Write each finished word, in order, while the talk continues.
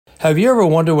Have you ever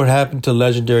wondered what happened to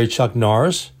legendary Chuck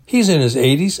Norris? He's in his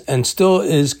 80s and still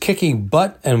is kicking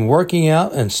butt and working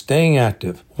out and staying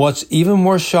active. What's even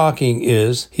more shocking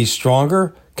is he's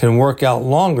stronger, can work out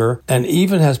longer, and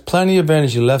even has plenty of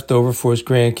energy left over for his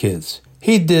grandkids.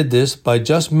 He did this by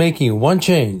just making one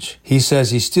change. He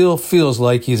says he still feels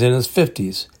like he's in his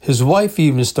 50s. His wife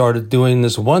even started doing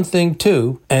this one thing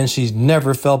too, and she's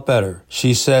never felt better.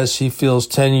 She says she feels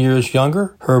 10 years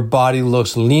younger, her body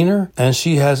looks leaner, and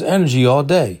she has energy all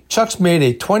day. Chuck's made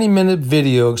a 20-minute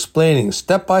video explaining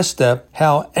step by step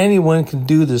how anyone can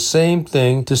do the same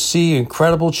thing to see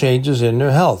incredible changes in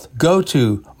their health. Go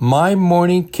to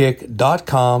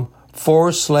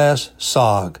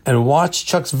mymorningkick.com/SOG and watch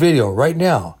Chuck's video right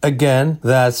now. Again,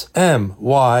 that's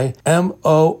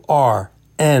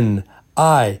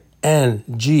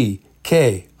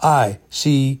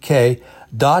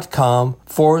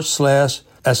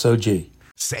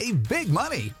Save big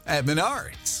money at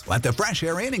Menards. Let the fresh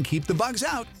air in and keep the bugs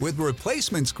out with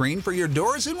replacement screen for your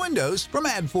doors and windows from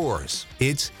AdForce.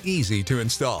 It's easy to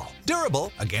install,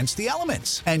 durable against the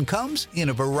elements, and comes in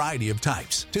a variety of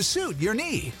types to suit your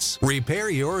needs. Repair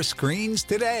your screens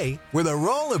today with a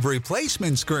roll of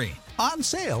replacement screen on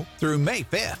sale through May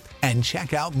 5th. And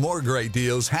check out more great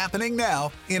deals happening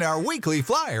now in our weekly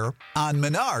flyer on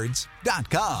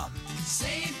Menards.com.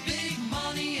 Save big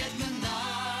money at Menards.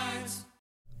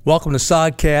 Welcome to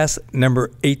Sodcast number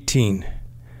 18.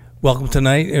 Welcome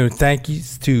tonight, and thank you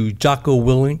to Jocko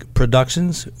Willink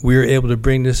Productions. We are able to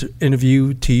bring this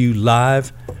interview to you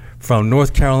live from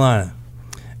North Carolina.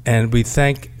 And we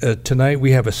thank tonight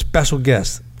we have a special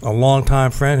guest, a longtime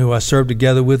friend who I served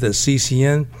together with at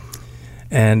CCN.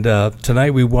 And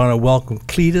tonight we want to welcome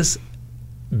Cletus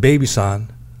Babyson,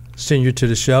 Senior, to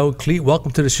the show. Cleet,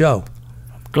 welcome to the show.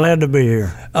 Glad to be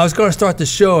here. I was going to start the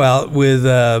show out with...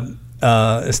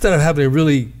 instead of having a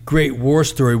really great war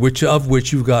story, which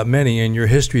you've got many, and your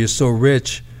history is so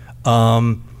rich,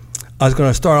 I was going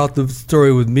to start out the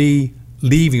story with me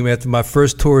leaving after my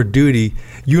first tour of duty.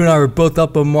 You and I were both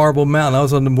up on Marble Mountain. I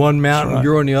was on the one mountain, right.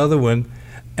 You're on the other one,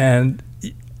 and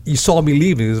you saw me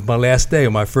leaving. It was my last day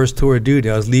of my first tour of duty.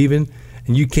 I was leaving,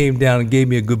 and you came down and gave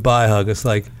me a goodbye hug. It's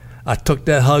like I took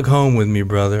that hug home with me,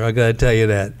 brother. I got to tell you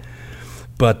that.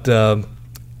 But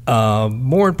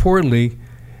more importantly,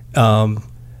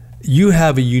 you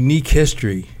have a unique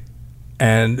history,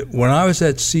 and when I was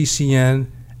at CCN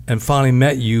and finally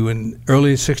met you in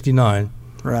early '69,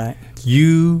 right?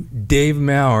 You, Dave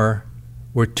Maurer,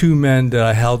 were two men that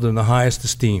I held in the highest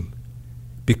esteem,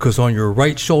 because on your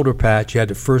right shoulder patch you had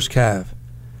the first calf,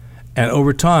 and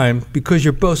over time, because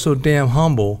you're both so damn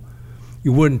humble,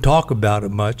 you wouldn't talk about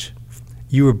it much.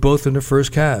 You were both in the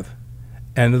first calf,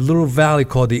 and a little valley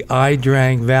called the Ai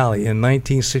Drang Valley in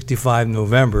 1965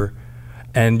 November,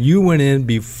 and you went in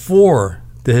before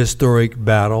the historic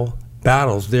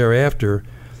battles thereafter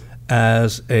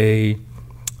as a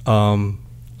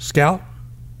scout?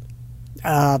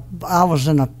 I was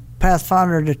in a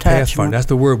Pathfinder detachment. Pathfinder, that's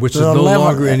the word, which is no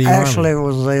longer in the Army. Actually, it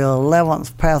was the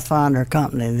 11th Pathfinder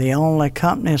Company, the only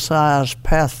company-sized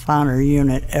Pathfinder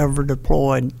unit ever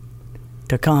deployed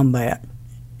to combat.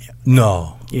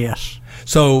 No. Yes.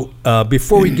 So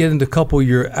before we get into a couple of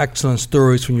your excellent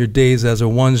stories from your days as a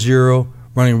 1-0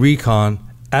 running recon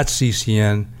at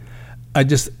CCN, I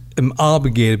just am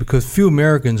obligated, because few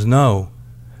Americans know.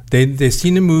 They've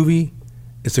seen the movie.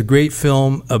 It's a great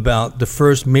film about the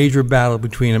first major battle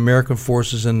between American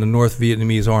forces and the North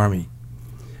Vietnamese Army.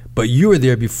 But you were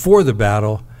there before the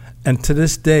battle, and to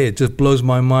this day it just blows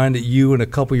my mind that you and a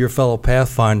couple of your fellow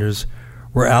Pathfinders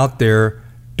were out there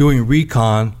doing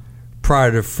recon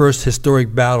prior to the first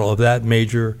historic battle of that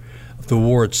major of the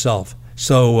war itself.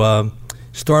 So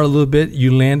start a little bit.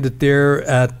 You landed there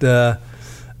at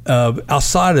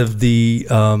outside of the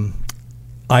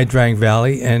Ai Drang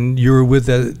Valley, and you were with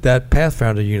that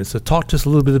Pathfinder unit. So talk to us a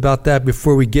little bit about that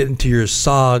before we get into your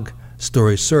SOG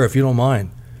story, sir, if you don't mind.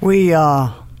 We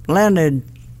landed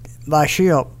by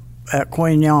ship at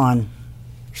Queen Yan,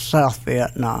 South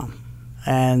Vietnam.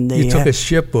 And you took a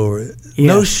ship over it? Yes,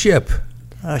 no ship?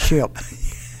 A ship.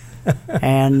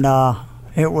 And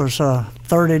it was a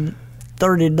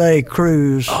 30-day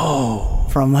cruise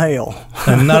from hell.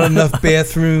 And not enough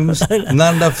bathrooms,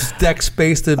 not enough deck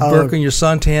space to work on your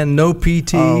suntan, no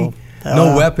PT,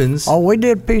 no weapons. Oh, we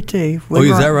did PT. Is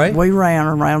that right? We ran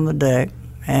around the deck,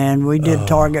 and we did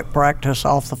target practice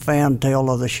off the fantail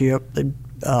of the ship. They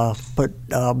put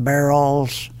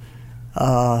barrels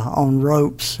on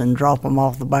ropes and drop them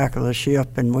off the back of the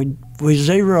ship, and we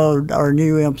zeroed our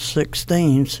new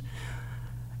M16s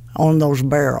on those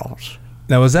barrels.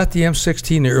 Now, was that the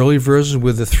M16, the early version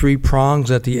with the 3 prongs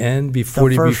at the end before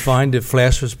The you first- refined the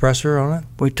flash suppressor on it?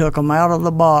 We took them out of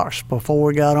the box before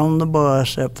we got on the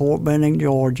bus at Fort Benning,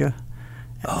 Georgia,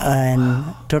 and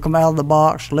took them out of the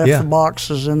box, left Yeah. the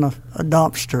boxes in a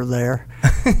dumpster there,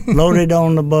 loaded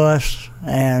on the bus,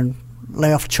 and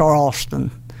left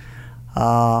Charleston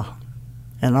on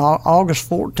August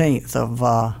 14th of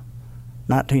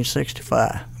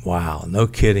 1965. Wow, no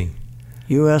kidding.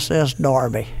 USS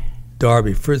Darby.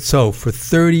 Darby, for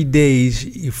 30 days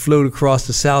you float across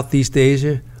to Southeast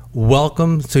Asia.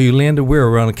 Welcome. So you landed where?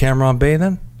 Around the Cameron Bay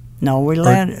then? No, we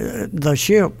landed the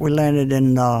ship. We landed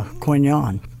in Queen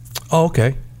Yan. Oh,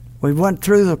 okay. We went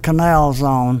through the canal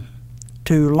zone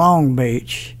to Long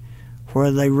Beach, where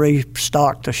they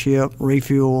restocked the ship,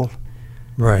 refueled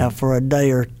Right. for a day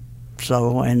or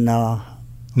so, and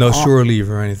No shore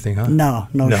leave or anything, huh? no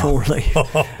shore leave.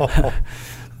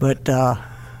 But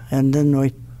and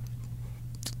then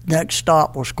next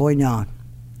stop was Queen Yan.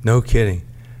 No kidding.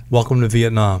 Welcome to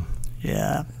Vietnam.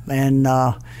 Yeah, and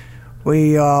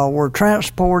we were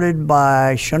transported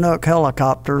by Chinook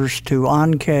helicopters to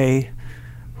An Khê,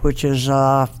 which is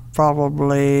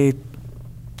probably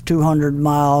 200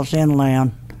 miles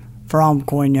inland from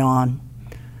Queen Yan,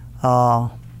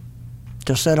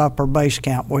 to set up our base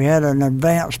camp. We had an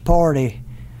advance party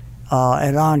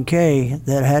at An Khê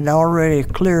that had already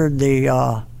cleared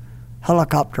the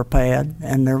helicopter pad,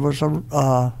 and there was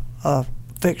a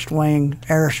fixed-wing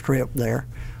airstrip there.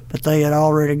 But they had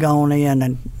already gone in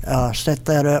and set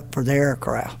that up for the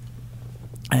aircraft.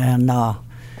 And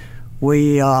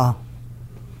we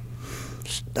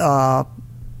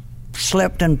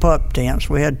slept in pup tents.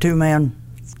 We had 2-man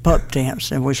pup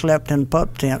tents, and we slept in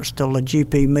pup tents till the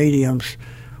GP mediums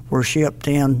were shipped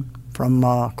in from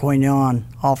Queen Yan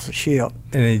off the ship.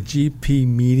 And a GP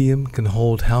medium can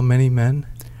hold how many men?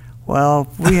 Well,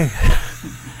 we...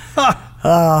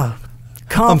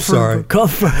 I'm sorry.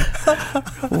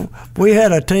 We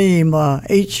had a team.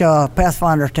 Each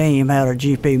Pathfinder team had a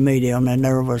GP medium, and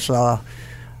there was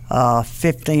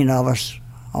 15 of us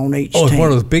on each Oh, it's team. one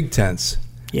of those big tents.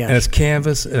 Yes. And it's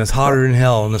canvas, and it's hotter than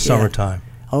hell in the summertime.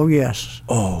 Oh yes.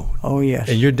 Oh. Oh yes.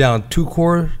 And you're down 2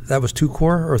 core? That was 2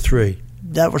 core or 3?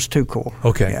 That was 2 core.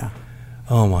 Okay. Yeah.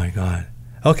 Oh, my God.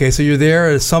 Okay, so you're there.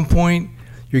 At some point,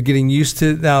 you're getting used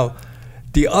to it. Now,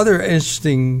 the other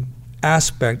interesting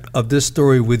aspect of this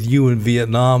story with you in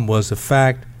Vietnam was the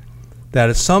fact that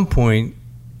at some point,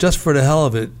 just for the hell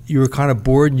of it, you were kind of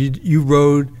bored. You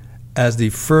rode as the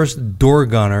first door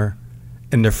gunner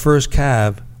in the first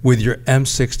cav with your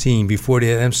M16 before they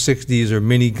had M60s or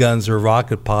miniguns or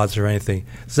rocket pods or anything.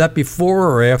 Is that before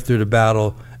or after the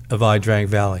Battle of Ai Drang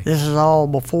Valley? This is all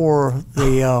before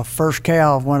the first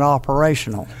cav went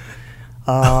operational.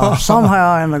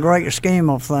 Somehow, in the great scheme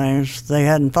of things, they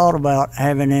hadn't thought about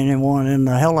having anyone in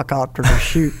the helicopter to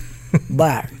shoot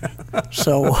back.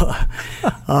 So,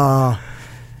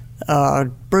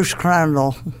 Bruce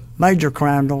Crandall, Major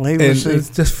Crandall, he And was it's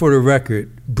just for the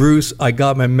record, Bruce, I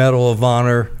got my Medal of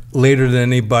Honor later than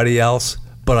anybody else,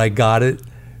 but I got it.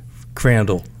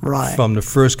 Crandall, Right. from the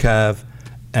first cav.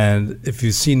 And if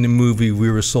you've seen the movie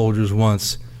We Were Soldiers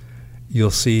Once,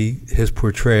 you'll see his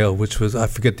portrayal, which was, I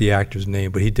forget the actor's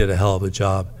name, but he did a hell of a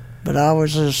job. but I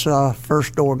was his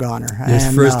first door gunner. His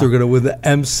and, first, they're going to with the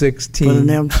M16. with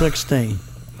an M16.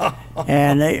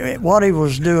 And what he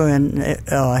was doing,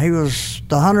 he was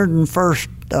the 101st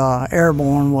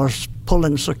Airborne was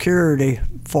pulling security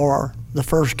for the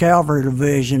 1st Cavalry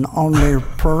Division on their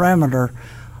perimeter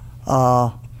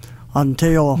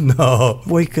until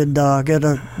we could get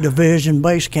a division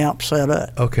base camp set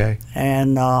up. Okay.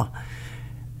 And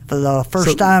for the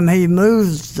first time he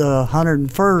moved the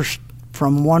 101st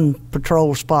from one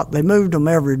patrol spot, they moved them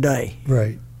every day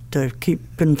Right. to keep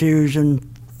confusion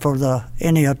for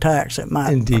any attacks that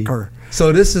might Indeed. occur.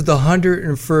 So this is the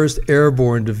 101st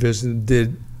Airborne Division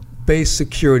did base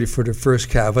security for the 1st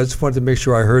Cav. I just wanted to make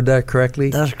sure I heard that correctly.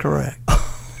 That's correct.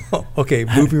 Okay,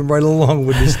 moving right along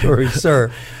with the story, sir.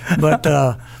 But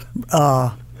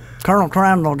Colonel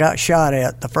Crandall got shot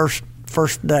at the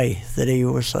first day that he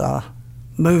was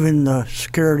moving the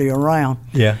security around.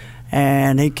 Yeah.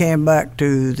 And he came back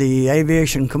to the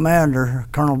aviation commander,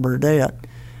 Colonel Burdett,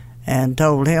 and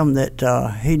told him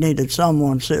that he needed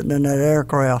someone sitting in that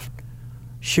aircraft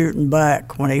shooting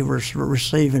back when he was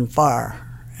receiving fire.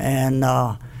 And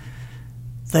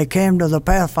they came to the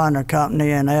Pathfinder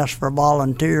Company and asked for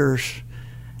volunteers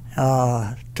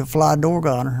to fly door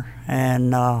gunner.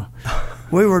 And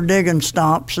we were digging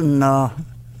stumps and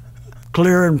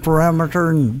clearing perimeter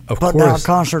and Of putting out course.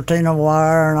 concertina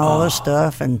wire and all this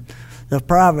stuff. And the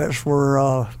privates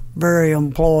were very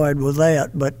employed with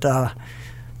that. But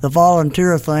the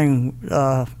volunteer thing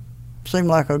seemed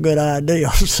like a good idea.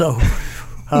 So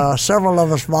several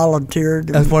of us volunteered.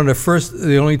 That's one of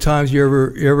the only times you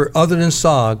ever, other than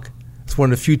SOG, it's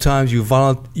one of the few times you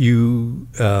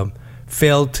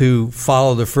failed to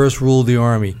follow the first rule of the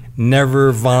Army: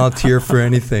 never volunteer for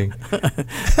anything.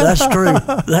 That's true.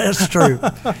 That's true.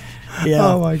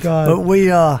 Yeah. Oh my God. But we,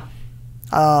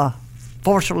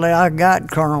 fortunately, I got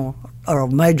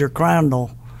Major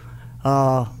Crandall.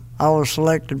 I was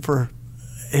selected for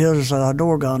his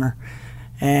door gunner,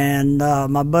 and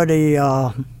my buddy,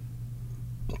 I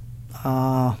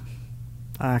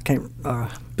can't.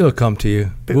 It'll come to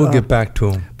you. We'll get back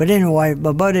to him. But anyway,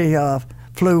 my buddy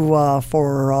flew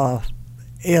for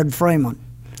Ed Freeman.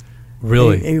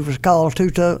 Really? He was called too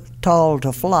tall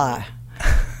to fly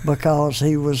because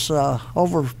he was he's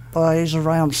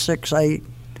around 6'8".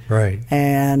 Right.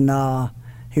 And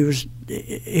he was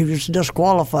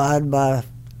disqualified by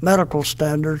medical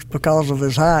standards because of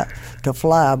his height to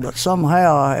fly, but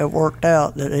somehow it worked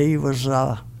out that he was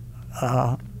the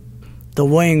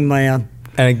wingman.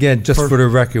 And again, just for the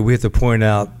record, we have to point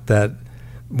out that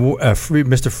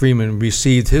Mr. Freeman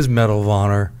received his Medal of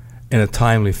Honor in a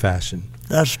timely fashion.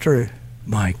 That's true.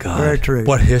 My God. Very true.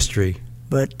 What history.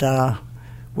 But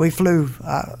we flew,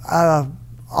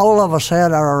 all of us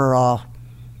had our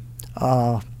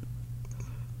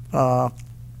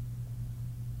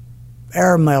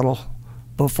air medal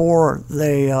before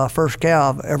the first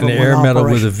cav ever went An air medal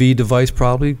with operation. a V device,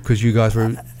 probably, because you guys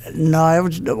were. No,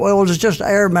 it was just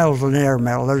air medals and air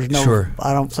medal. There's no. Sure.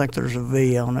 I don't think there's a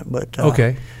V on it, but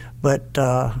Okay. But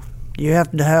you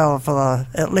have to have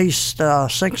at least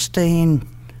 16.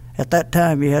 At that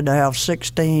time, you had to have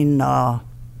 16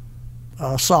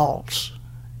 assaults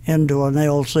into an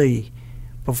LC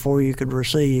before you could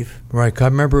receive. Right. 'Cause I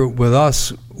remember with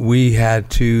us, we had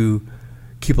to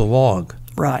keep a log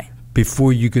Right.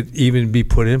 before you could even be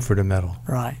put in for the medal.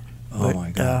 Right. Oh, But, my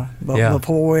God. But Yeah.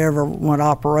 before we ever went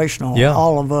operational, Yeah.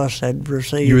 all of us had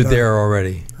received. You were there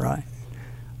already. Right.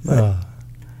 But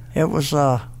it was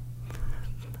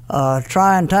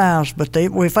trying times, but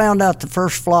we found out the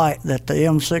first flight that the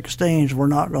M16s were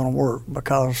not going to work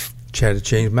because, You had to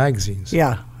change magazines.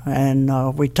 yeah, and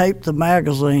we taped the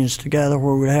magazines together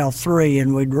where we'd have 3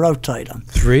 and we'd rotate them.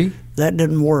 3? That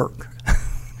didn't work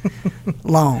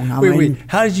long. I Wait, mean,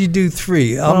 how did you do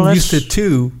 3? Well, I'm used to let's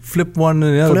 2, flip one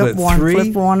and the other, flip but one, 3?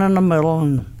 flip one in the middle,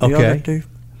 and the Okay. other 2.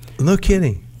 No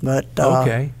kidding. But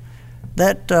Okay.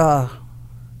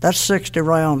 that's 60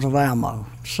 rounds of ammo.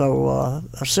 So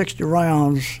 60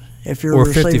 rounds, if you're Or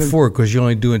receiving, 54, because you're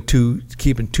only doing 2,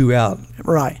 keeping 2 out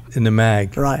right, in the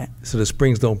mag. right, So the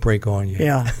springs don't break on you.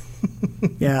 yeah,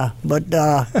 yeah. But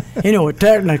anyway,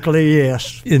 technically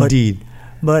yes. Indeed.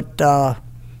 But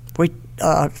we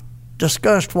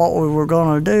discussed what we were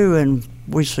going to do, and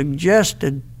we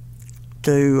suggested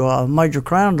to Major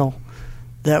Crandall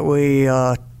that we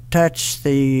attach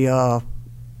the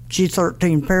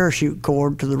G-13 parachute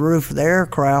cord to the roof of the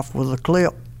aircraft with a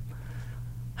clip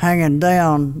hanging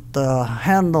down. The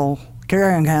handle,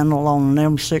 carrying handle on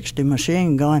an M60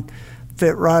 machine gun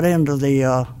fit right into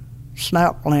the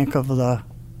snap link of the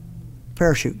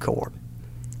parachute cord.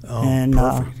 Oh, And,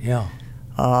 perfect. Yeah.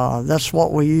 That's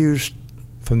what we used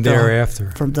From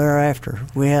thereafter. from thereafter.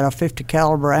 We had a 50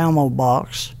 caliber ammo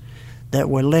box that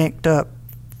we linked up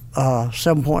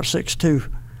 7.62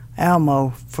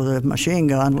 ammo for the machine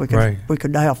gun. We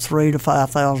could have 3,000 to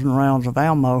 5,000 rounds of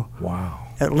ammo. Wow.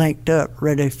 That linked up,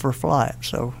 ready for flight.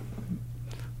 So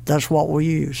that's what we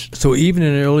used. So even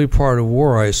in the early part of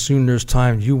war, I assume there's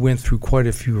times you went through quite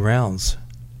a few rounds.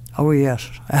 Oh yes,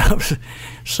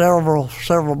 several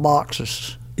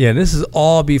boxes. Yeah, this is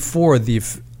all before the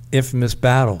infamous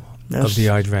battle of the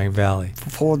Ia Drang Valley.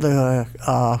 Before the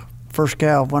first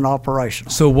cav went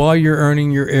operational. So while you're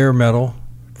earning your air medal,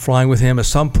 flying with him, at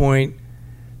some point,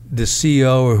 the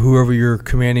CO or whoever your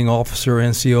commanding officer,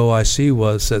 NCOIC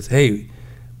was, says, hey,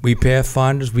 we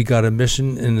Pathfinders, we got a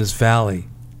mission in this valley.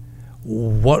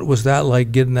 What was that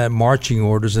like, getting that marching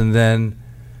orders and then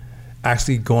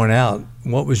actually going out?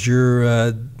 What was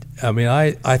your,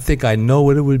 I think I know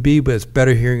what it would be, but it's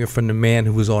better hearing it from the man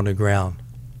who was on the ground.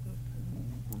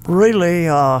 Really,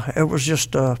 it was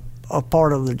just a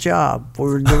part of the job. We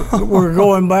were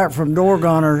going back from door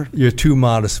gunner You're too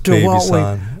modest, baby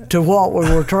son. to what we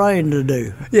were trained to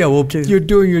do. Yeah, well, you're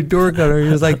doing your door gunner.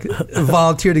 You're like a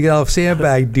volunteer to get out of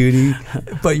sandbag duty,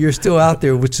 but you're still out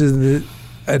there, which is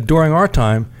during our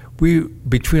time,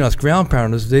 between us ground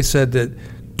pounders, they said that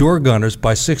door gunners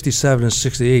by 67 and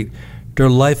 68, their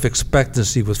life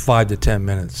expectancy was 5 to 10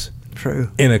 minutes.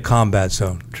 True. In a combat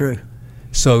zone. True.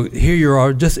 So here you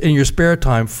are, just in your spare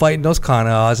time, fighting those kind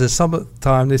of odds. And some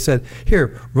time they said,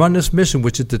 here, run this mission,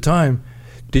 which at the time,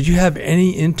 did you have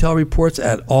any intel reports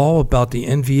at all about the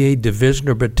NVA division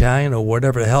or battalion or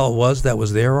whatever the hell it was that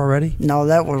was there already? No,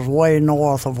 that was way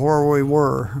north of where we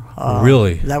were.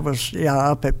 Really? That was,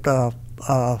 up at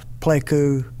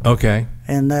Pleiku. Okay.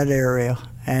 In that area.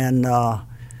 And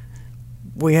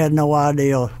we had no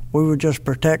idea. We were just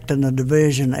protecting the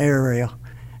division area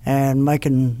and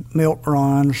making milk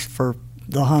runs for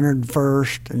the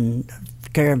 101st and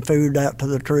carrying food out to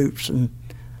the troops. And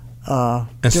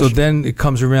so then it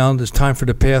comes around, it's time for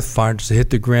the Pathfinders to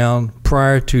hit the ground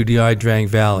prior to the Idrang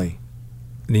Valley,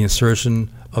 the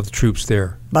insertion of the troops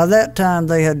there. By that time,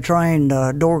 they had trained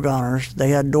door gunners. They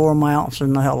had door mounts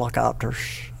in the helicopters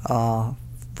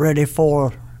ready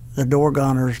for the door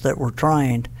gunners that were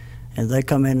trained. And they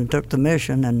come in and took the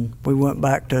mission, and we went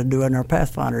back to doing our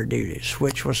Pathfinder duties,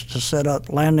 which was to set up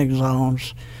landing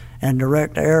zones and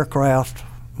direct the aircraft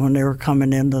when they were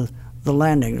coming into the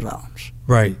landing zones.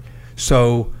 Right.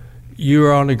 So you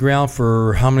were on the ground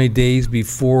for how many days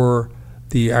before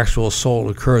the actual assault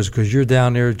occurs? Because you're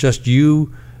down there, just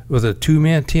you with a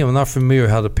two-man team. I'm not familiar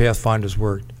how the Pathfinders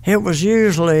worked. It was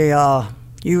usually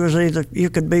you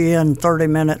could be in 30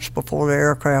 minutes before the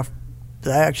aircraft.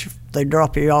 They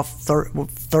drop you off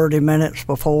 30 minutes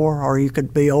before, or you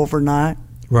could be overnight.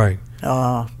 Right.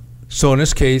 So in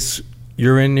this case,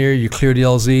 you're in there, you clear the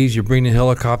LZs, you bring the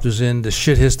helicopters in, the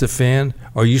shit hits the fan.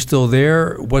 Are you still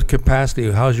there? What capacity?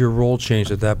 How's your role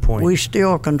changed at that point? We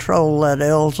still control that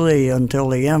LZ until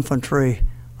the infantry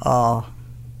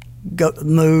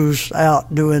moves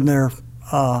out doing their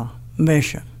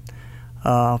mission,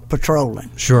 patrolling.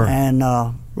 Sure. And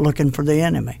looking for the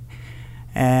enemy.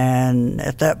 And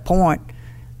at that point,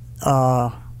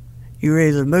 you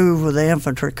either move with the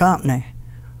infantry company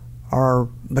or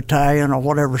battalion or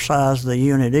whatever size the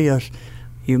unit is.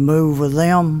 You move with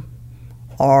them,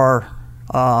 or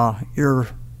you're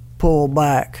pulled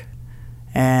back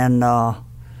and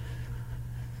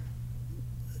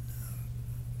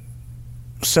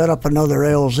set up another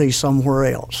LZ somewhere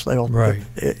else. Right.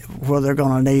 Where they're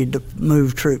going to need to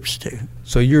move troops to.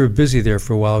 So you were busy there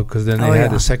for a while, because then they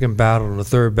had the second battle and the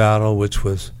third battle, which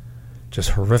was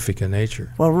just horrific in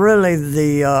nature. Well, really,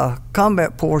 the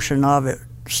combat portion of it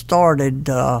started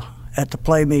at the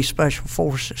Play Me Special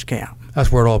Forces camp. That's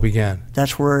where it all began.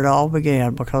 That's where it all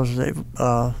began, because they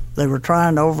were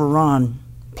trying to overrun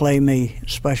Play Me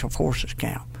Special Forces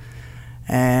camp.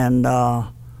 And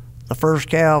the first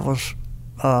cav was,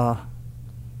 I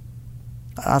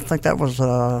think that was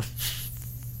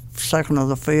second of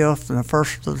the 5th and the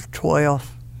first of the 12th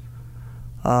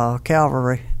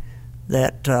cavalry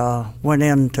that went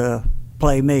in to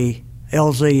Play Me.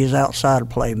 LZ is outside of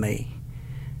Play Me.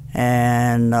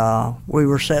 And we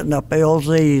were setting up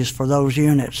LZs for those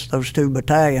units, those two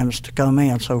battalions, to come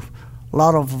in. So a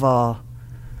lot of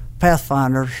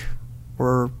Pathfinders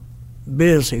were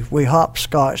busy. We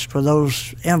hopscotched with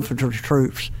those infantry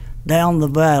troops down the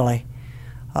valley.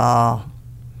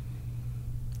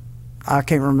 I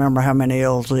can't remember how many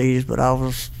LZs, but I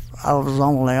was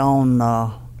only on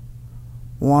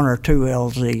 1 or 2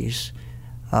 LZs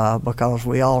because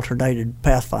we alternated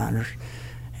Pathfinders.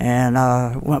 And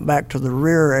I went back to the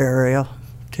rear area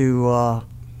to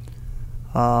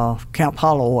Camp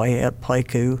Holloway at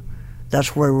Pleiku.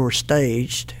 That's where we were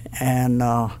staged. And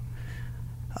I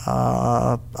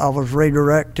was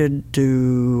redirected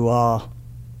to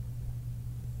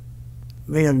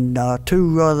me and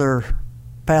 2 other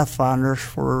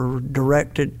Pathfinders were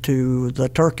directed to the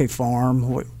turkey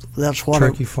farm. That's what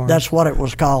it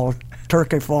was called.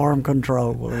 Turkey Farm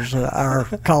Control was our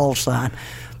call sign.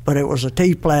 But it was a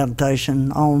tea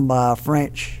plantation owned by a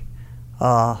French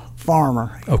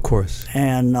farmer. Of course.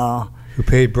 And who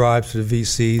paid bribes to the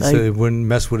VCs so they wouldn't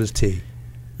mess with his tea.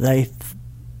 It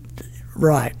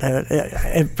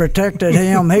protected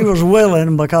him. He was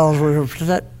willing, because we were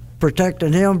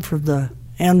protecting him from the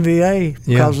NVA,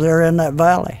 because they're in that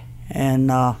valley.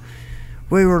 And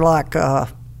we were like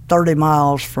 30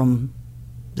 miles from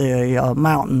the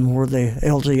mountain where the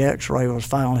LZ X-ray was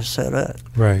finally set up.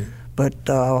 Right. But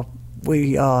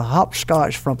we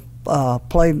hopscotched from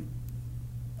Play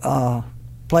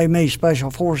Me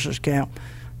Special Forces camp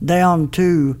down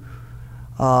to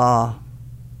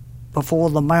before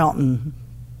the mountain.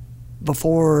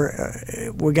 Before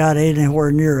we got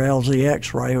anywhere near LZ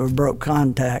X-ray, we broke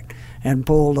contact and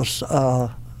pulled us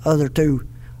other 2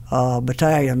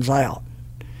 battalions out.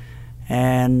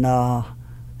 And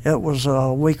it was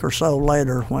a week or so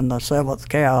later when the 7th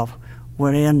Cav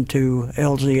went into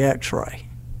LZ X-ray.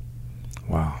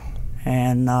 Wow.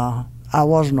 And I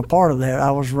wasn't a part of that.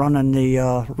 I was running the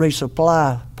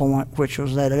resupply point, which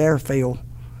was that airfield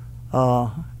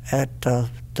at the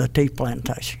tea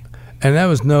plantation. And that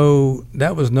was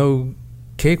no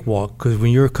cakewalk, because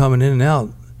when you were coming in and out,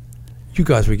 you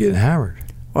guys were getting hammered.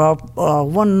 Well,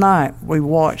 one night we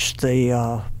watched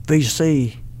the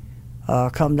VC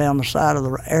come down the side of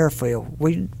the airfield.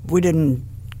 We didn't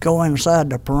go inside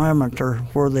the perimeter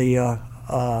where the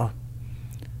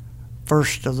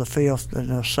first of the 5th and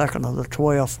the second of the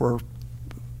 12th were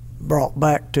brought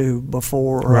back to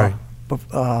before, Right.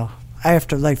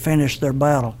 After they finished their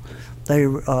battle. They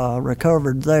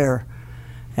recovered there,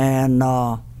 and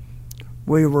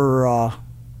we were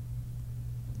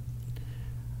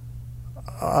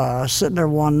sitting there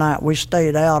one night. We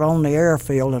stayed out on the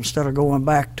airfield instead of going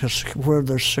back to where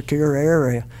there's secure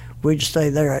area. We'd stay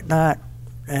there at night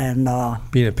and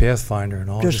Being a pathfinder and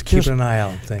all, just keeping an eye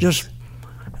out on things. just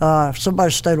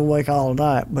somebody stayed awake all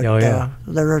night, but Oh, yeah.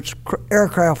 there's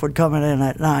aircraft would come in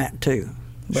at night too.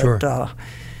 But, Sure.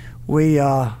 We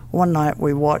one night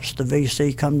we watched the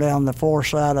VC come down the far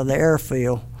side of the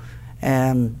airfield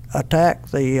and attack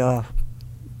the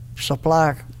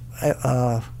supply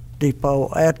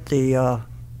depot at the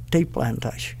tea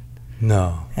plantation,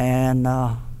 No. and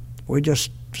we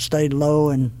just stayed low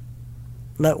and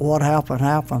let what happened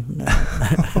happen.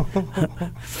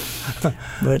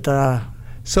 But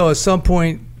So at some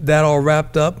point, that all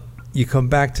wrapped up, you come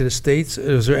back to the States.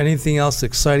 Is there anything else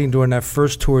exciting during that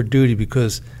first tour of duty?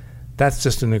 Because that's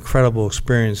just an incredible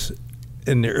experience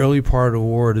in the early part of the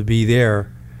war to be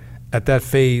there at that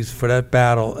phase for that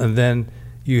battle. And then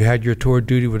you had your tour of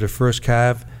duty with the 1st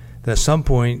Cav. That at some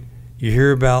point, you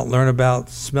hear about, learn about,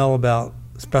 smell about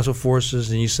Special Forces,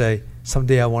 and you say,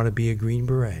 someday I want to be a Green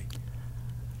Beret.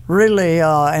 really, in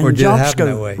Or did it jump happen school,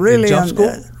 that way? In really, jump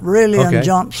school? Really Okay. in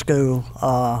jump school,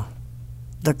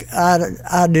 the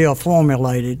idea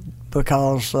formulated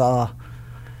because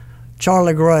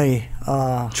Charlie Gray,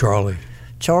 Charlie.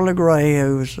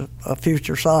 who was a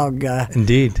future SOG guy,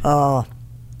 Indeed.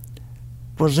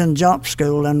 was in jump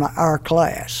school in our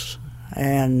class,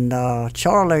 and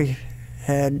Charlie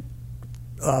had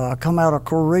come out of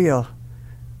Korea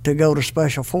to go to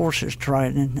Special Forces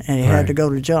training, and he Right. had to go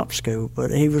to jump school. But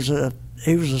he was a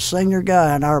senior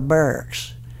guy in our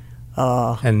barracks.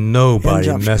 And nobody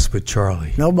jump messed with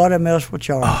Charlie. Nobody messed with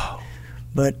Charlie, Oh.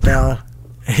 but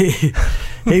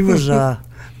he was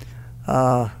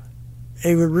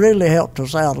he really helped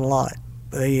us out a lot.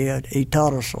 He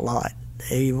taught us a lot.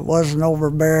 He wasn't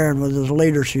overbearing with his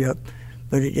leadership,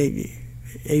 but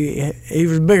he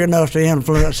was big enough to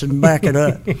influence and back it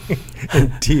up.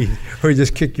 Indeed. Or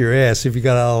just kick your ass if you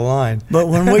got out of line. But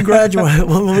when we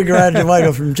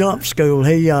graduated from jump school,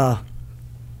 he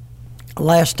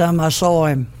last time I saw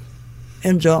him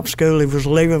in jump school, he was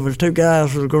leaving with 2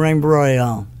 guys with a Green Beret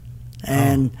on,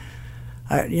 and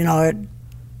it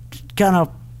kind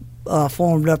of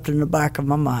formed up in the back of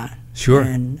my mind. Sure.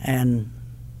 And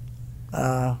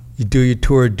You do your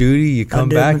tour of duty, you come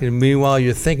did. back, and meanwhile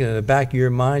you're thinking in the back of your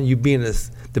mind, you being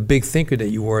the big thinker that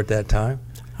you were at that time.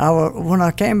 when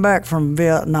I came back from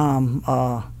Vietnam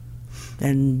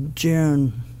in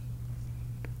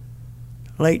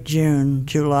late June,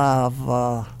 July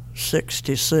of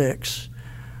 '66,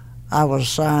 I was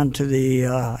assigned to the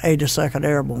 82nd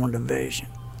Airborne Division.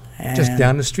 Just And-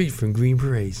 down the street from Green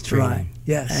Berets training. Right.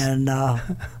 Yes. And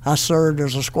I served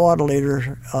as a squad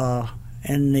leader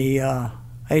in the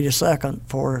 82nd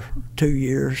for 2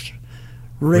 years.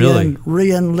 Really?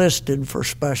 Re-enlisted for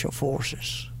Special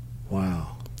Forces. Wow.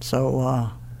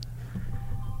 So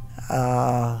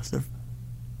the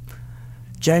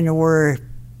January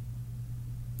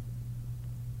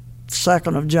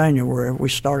 2nd of January, we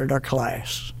started our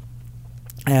class.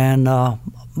 And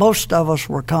most of us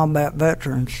were combat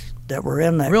veterans that were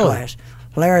in that Really? class.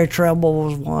 Larry Tremble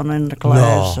was one in the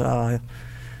class. No.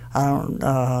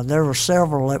 There were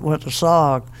several that went to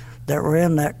SOG that were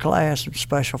in that class in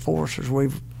Special Forces. We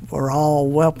were all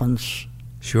weapons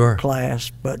Sure.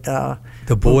 class, but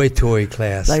The boy toy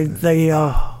class. they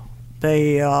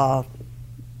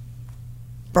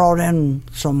brought in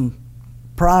some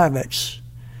privates,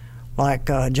 like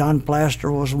John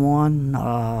Plaster was one,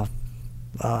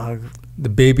 the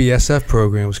baby SF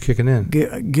program was kicking in.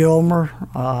 Gilmer.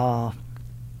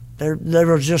 There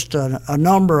was just a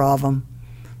number of them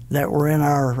that were in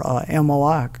our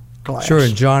MOI class. Sure,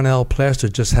 and John L. Plaster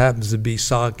just happens to be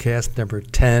SOGcast number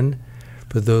 10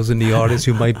 for those in the audience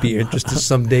who might be interested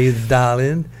someday to dial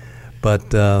in.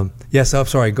 But, yes, I'm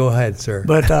sorry. Go ahead, sir.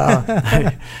 But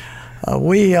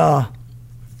we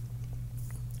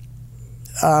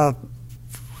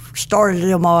started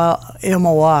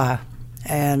MOI,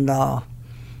 and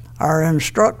Our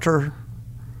instructor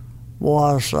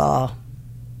was Mo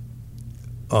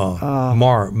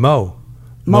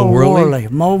Worley.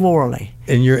 Mo Worley.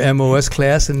 In your MOS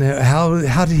class, and how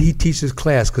did he teach his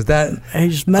class? Because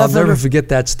He's I'll never forget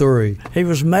that story. He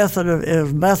was method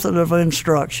of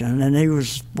instruction, and he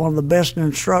was one of the best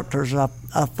instructors I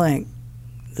think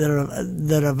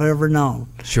that I've ever known.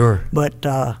 Sure. But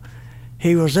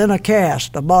he was in a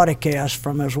body cast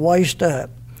from his waist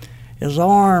up. His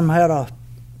arm had a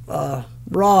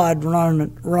rod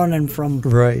running from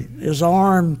his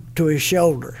arm to his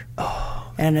shoulder,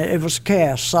 and it was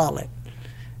cast solid.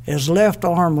 His left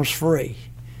arm was free,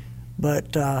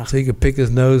 but so he could pick his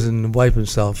nose and wipe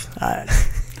himself.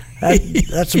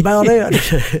 That's about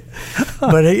it.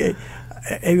 But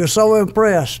he was so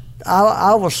impressed.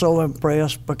 I was so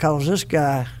impressed because this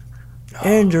guy,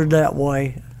 injured that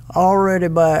way, already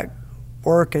back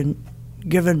working,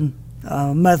 giving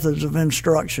methods of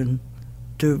instruction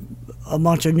to a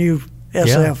bunch of new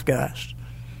SF guys.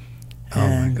 Oh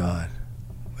my God!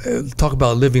 Talk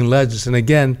about living legends. And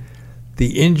again,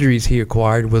 the injuries he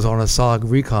acquired was on a SOG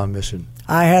recon mission.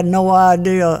 I had no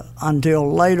idea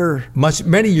until later.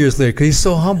 Many years later, because he's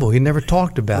so humble. He never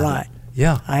talked about it. Right.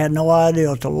 Yeah. I had no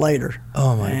idea until later.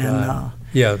 Oh my God.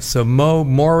 Yeah. So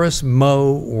Morris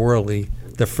Mo Worley,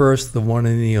 the first, the one,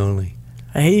 and the only.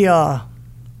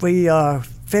 We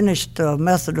finished the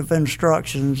method of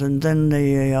instructions, and then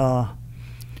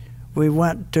we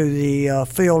went to the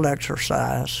field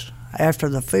exercise. After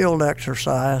the field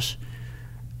exercise,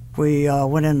 we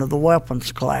went into the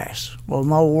weapons class. Well,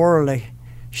 Mo Worley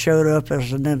showed up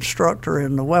as an instructor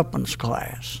in the weapons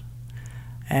class,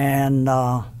 and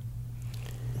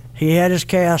he had his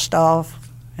cast off,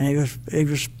 and he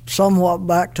was somewhat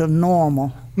back to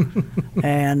normal,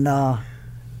 and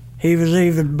he was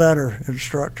even better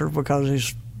instructor because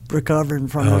he's recovering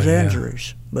from his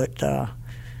injuries. But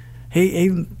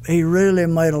he really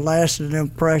made a lasting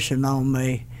impression on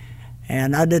me,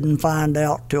 and I didn't find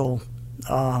out till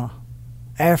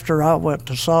after I went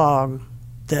to SOG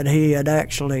that he had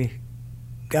actually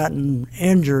gotten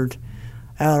injured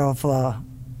out of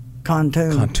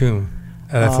Khartoum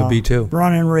at FOB too,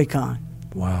 running recon.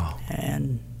 Wow.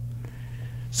 And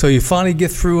so you finally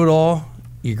get through it all.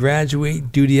 You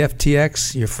graduate, do the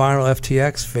FTX, your final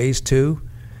FTX, phase 2.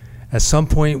 At some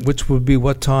point, which would be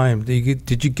what time?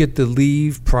 Did you get the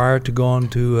leave prior to going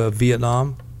to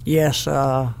Vietnam? Yes,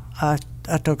 I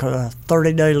took a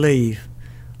 30-day leave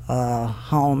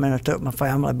home, and I took my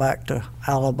family back to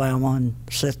Alabama and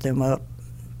set them up,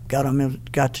 got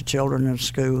the children in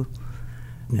school,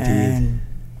 and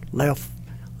left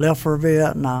for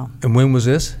Vietnam. And when was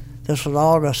this? This was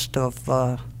August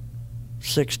of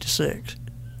 '66.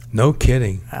 No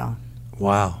kidding. Yeah.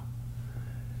 Wow.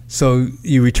 So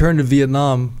you returned to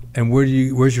Vietnam, and where's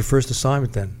your first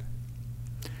assignment then?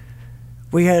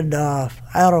 We had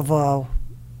out of a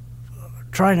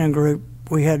training group,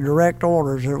 we had direct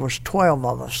orders. There was 12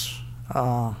 of us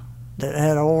that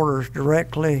had orders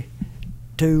directly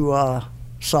to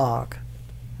SOG.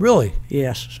 Really?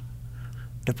 Yes.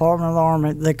 Department of the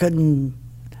Army.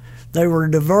 They were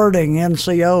diverting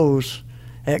NCOs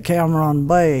at Cameron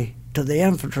Bay to the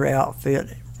infantry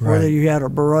outfit, whether you had a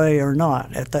beret or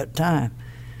not at that time.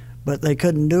 But they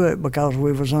couldn't do it because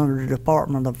we was under the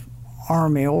Department of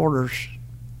Army orders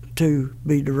to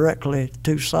be directly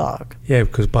to SOG. Yeah,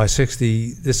 because by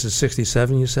this is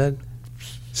 67, you said?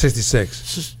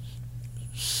 66.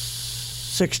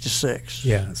 66.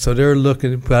 Yeah, so they're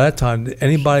looking, by that time,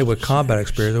 anybody with combat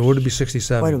experience, or would it be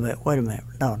 67? Wait a minute.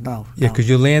 No. Yeah, because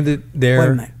you landed there, Wait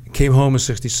a minute. Came home in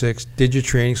 66, did your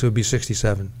training, so it would be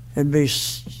 67. It'd be...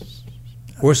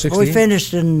 Or 68? We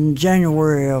finished in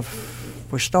January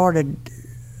we started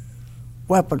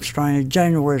weapons training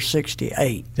January of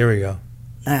 68. There we go.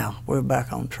 Now, we're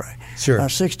back on track. Sure.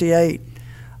 68,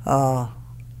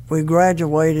 we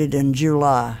graduated in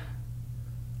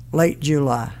late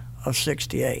July of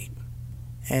 68.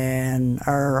 And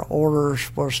our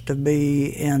orders was to be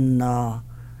in...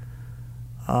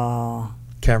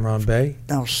 Cameron Bay?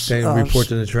 No, report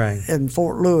to the train. In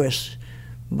Fort Lewis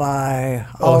by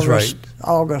August.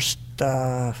 August.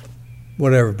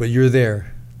 Whatever, but you're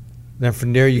there. Then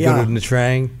from there you go to Nha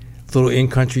Trang, little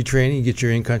in-country training. You get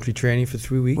your in-country training for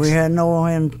 3 weeks. We had no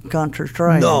in-country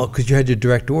training. No, because you had your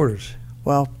direct orders.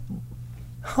 Well,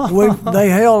 they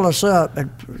held us up.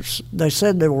 They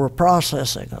said they were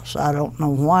processing us. I don't know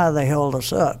why they held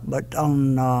us up, but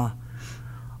on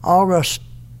August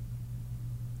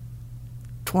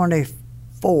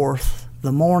 24th,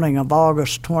 the morning of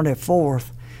August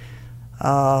 24th,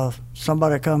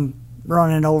 somebody come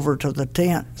running over to the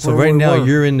tent. So where right we now were.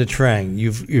 you're in the Trang.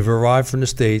 You've arrived from the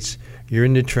States. You're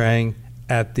in the Trang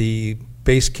at the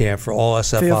base camp for all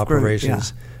SF Fifth group,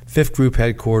 operations, 5th Group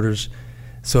headquarters.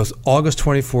 So it's August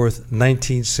 24th,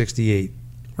 1968.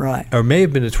 Right. Or it may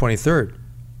have been the 23rd,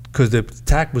 because the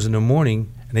attack was in the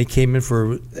morning, and they came in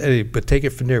for. But take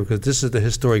it from there, because this is the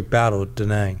historic battle at Da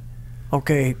Nang.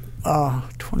 Okay,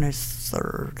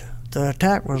 23rd. The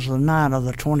attack was the night of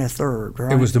the 23rd,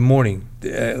 right? It was the morning,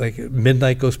 like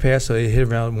midnight goes past, so they hit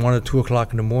around 1 or 2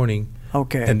 o'clock in the morning,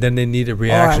 Okay. and then they needed All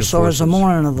reaction right, so forces. it was the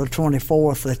morning of the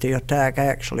 24th that the attack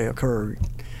actually occurred.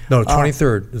 No,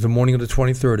 23rd. It was the morning of the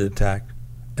 23rd it attacked.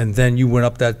 And then you went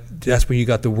up that's when you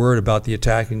got the word about the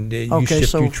attack, and you Okay,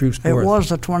 shipped so your troops it north. was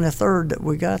the 23rd that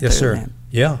we got Yes, there sir. then.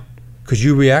 Yeah. Because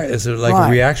you react, it's like Right,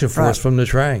 a reaction force right. from the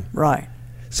Trang. Right.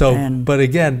 So, And- but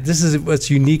again, this is what's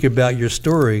unique about your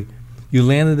story. You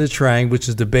landed at Trang, which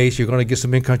is the base. You're going to get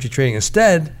some in-country training.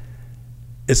 Instead,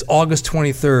 it's August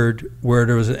 23rd, where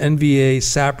there was an NVA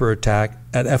sapper attack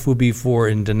at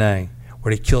FOB-4 in Da Nang,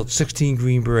 where they killed 16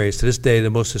 Green Berets. To this day, the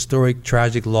most historic,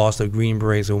 tragic loss of Green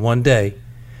Berets in one day.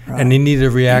 Right. And they needed a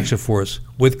reaction force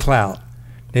with clout.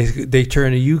 They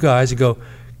turn to you guys and go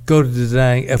to the Da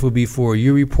Nang FOB-4.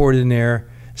 You report in there.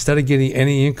 Instead of getting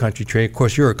any in-country training, of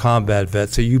course, you're a combat vet,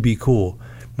 so you be cool,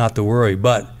 not to worry.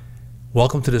 But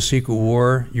welcome to the Secret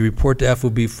War. You report to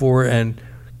FOB-4, and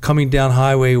coming down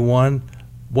Highway 1,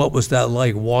 what was that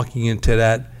like walking into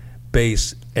that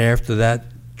base after that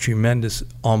tremendous,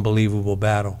 unbelievable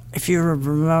battle? If you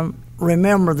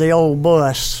remember the old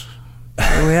bus, we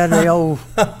had the old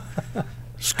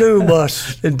school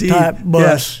bus Indeed, type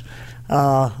bus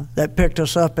that picked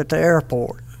us up at the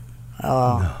airport.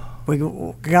 We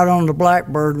got on the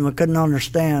Blackbird and we couldn't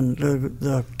understand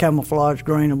the camouflage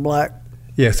green and black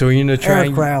Yeah, so you're in the Trang.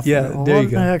 aircraft. Yeah, Well, there you what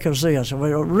the go. heck is this? It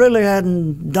really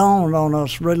hadn't dawned on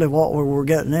us really what we were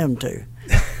getting into.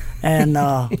 And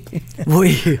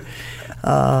we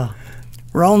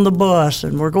were on the bus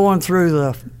and we're going through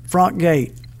the front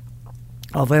gate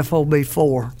of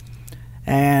FOB-4,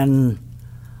 and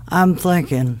I'm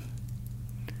thinking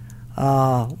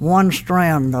one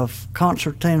strand of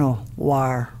concertina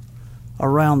wire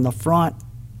around the front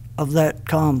of that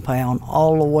compound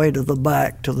all the way to the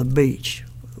back to the beach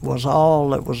was all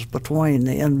that was between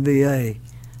the NVA.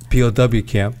 POW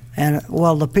camp. And,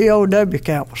 well, the POW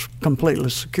camp was completely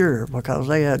secure because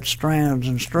they had strands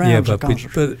and strands Yeah, of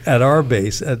concertina. but at our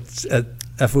base, at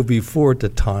FOB-4 at the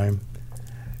time,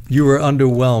 you were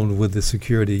underwhelmed with the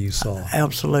security you saw.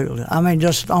 Absolutely. I mean,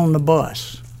 just on the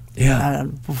bus. Yeah.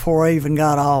 Before I even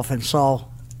got off and saw,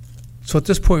 So at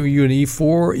this point, were you an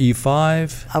E4,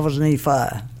 E5? I was an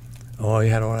E5. Oh, you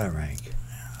had all that rank.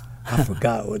 I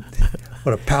forgot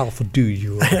what a powerful dude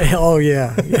you were. Oh,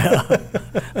 yeah,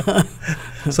 yeah.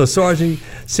 So Sergeant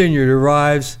Senior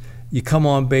arrives, you come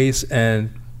on base, and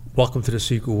welcome to the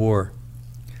Secret War.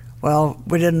 Well,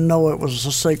 we didn't know it was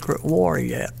a secret war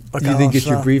yet because You didn't get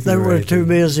your briefing they or were anything. too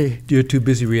busy You're too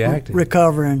busy reacting.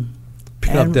 recovering.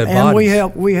 Picking up dead and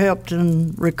bodies. we helped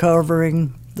in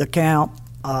recovering the camp.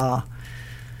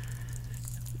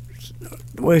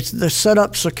 They set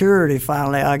up security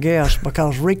finally, I guess,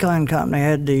 because Recon Company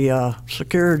had the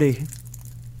security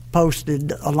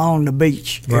posted along the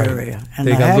beach Right. area. And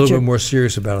They the got a little hatchet- bit more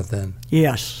serious about it then.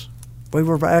 Yes, we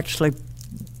were actually.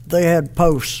 They had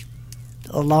posts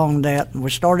along that, and we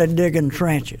started digging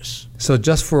trenches. So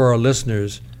just for our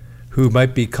listeners who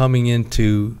might be coming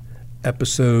into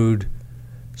episode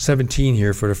 17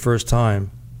 here for the first time,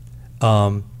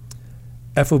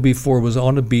 FOB-4 was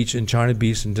on the beach in China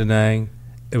Beach in Da Nang.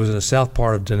 It was in the south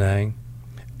part of Da Nang,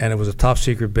 and it was a top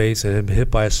secret base that had been hit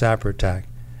by a sapper attack.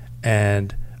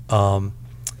 And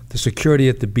the security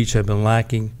at the beach had been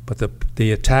lacking, but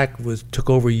the attack took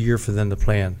over a year for them to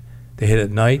plan. They hit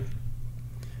at night.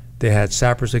 They had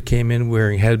sappers that came in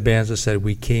wearing headbands that said,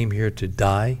 "We came here to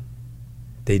die."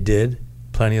 They did,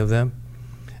 plenty of them.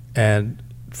 And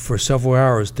for several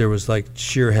hours, there was like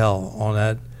sheer hell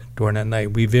during that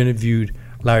night. We've interviewed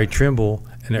Larry Trimble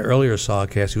in an earlier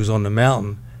Sawcast, who was on the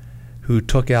mountain, who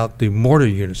took out the mortar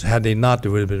units. Had they not,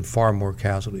 there would have been far more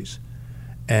casualties.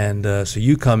 And so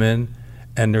you come in,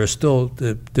 and there's still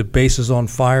the base is on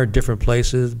fire, different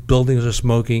places, buildings are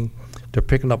smoking. They're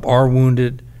picking up our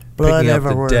wounded, Blood picking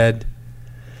everywhere. up the dead.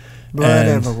 Blood And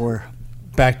everywhere.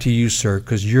 Back to you, sir,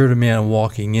 because you're the man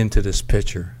walking into this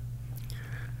picture.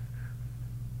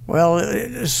 Well,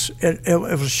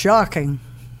 it was shocking,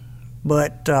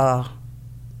 but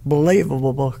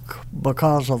believable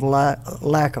because of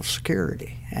lack of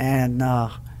security. And I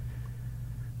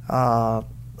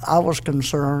was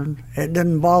concerned. It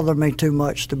didn't bother me too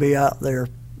much to be out there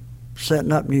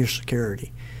setting up new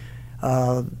security.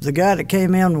 The guy that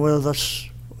came in with us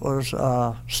was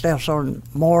Staff Sergeant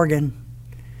Morgan.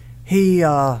 He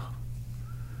was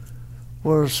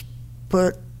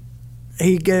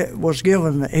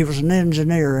given. He was an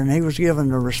engineer, and he was given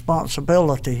the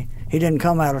responsibility. He didn't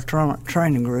come out of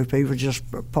training group. He was just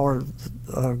part of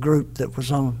a group that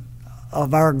was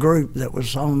our group that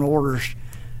was on orders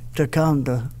to come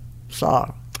to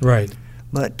SOG. Right.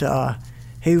 But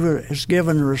he was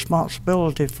given the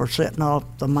responsibility for setting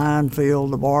up the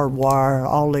minefield, the barbed wire,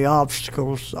 all the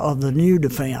obstacles of the new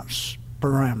defense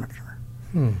perimeter.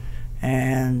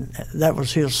 And that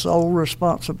was his sole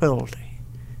responsibility.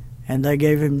 And they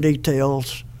gave him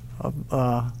details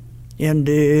of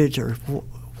Indians or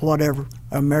whatever,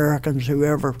 Americans,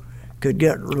 whoever could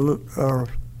get, or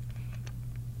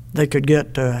they could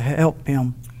get to help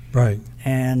him. Right.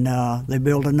 And they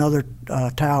built another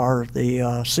tower.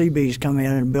 The Seabees come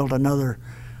in and built another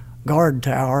guard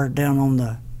tower down on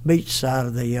the beach side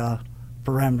of the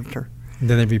perimeter. And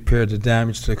then they repaired the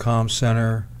damage to the comm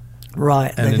center.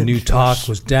 Right. And the new TOC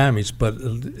was damaged, but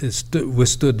it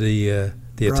withstood the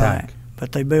attack. Right.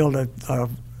 But they built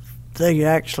they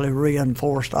actually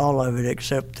reinforced all of it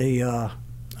except the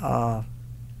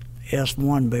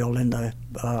S1 building, the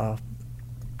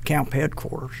camp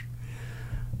headquarters.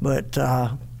 But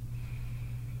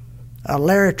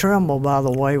Larry Trimble, by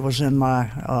the way, was in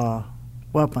my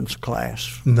weapons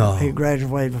class. No. He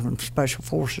graduated from Special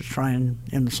Forces training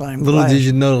in the same Little class. did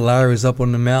you know Larry was up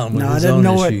on the mountain with No, his I own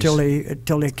didn't know issues. it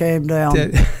till he came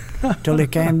down. Till he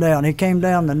came down. He came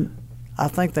down, and I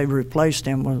think they replaced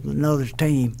him with another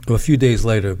team. Well, a few days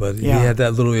later, but Yeah. he had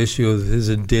that little issue of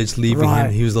his ditch leaving him.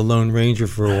 Right. He was the Lone Ranger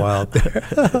for a while up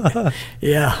there.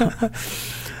 Yeah.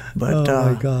 But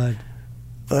oh, my God.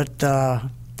 But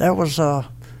that was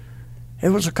it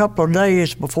was a couple of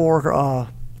days before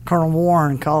Colonel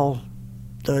Warren called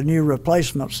the new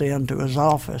replacements into his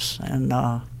office, and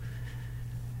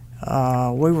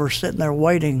we were sitting there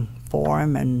waiting for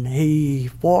him, and he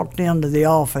walked into the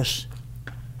office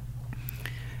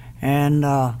and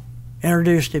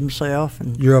introduced himself,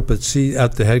 and You're up at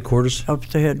the headquarters? up at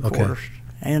the headquarters,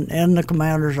 and in the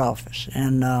commander's office,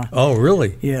 and Oh,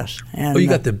 really? yes, and Oh, you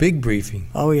got the big briefing.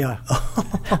 oh yeah.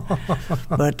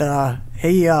 But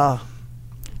he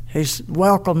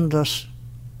welcomed us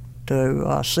to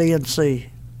CNC,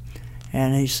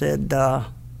 and he said,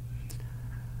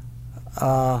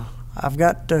 I've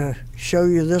got to show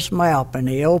you this map, and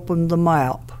he opened the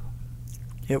map.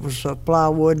 It was a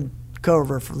plywood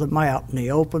cover for the map, and he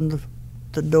opened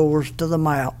the doors to the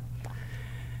map,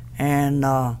 and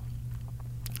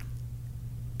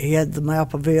he had the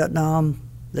map of Vietnam.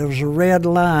 There was a red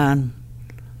line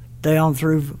down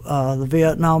through the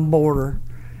Vietnam border,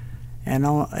 and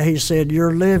he said,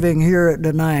 "You're living here at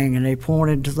Da Nang," and he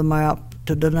pointed to the map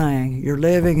to Da Nang. "You're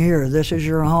living here. This is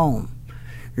your home.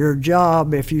 Your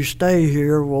job, if you stay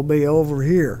here, will be over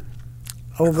here,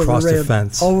 over Across the the red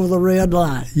fence. over the red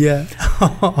line." Yeah.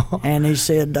 And he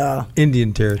said,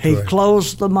 Indian territory. he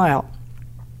closed the map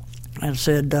and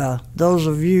said, "Those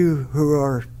of you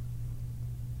who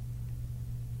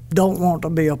don't want to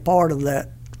be a part of that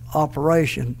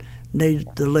operation need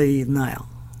to leave now."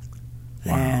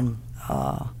 Wow. And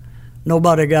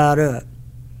nobody got up.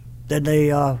 Then they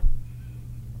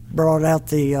brought out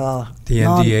the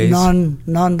NDAs?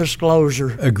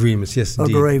 non-disclosure Agreements, yes,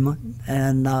 indeed. agreement,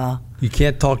 and You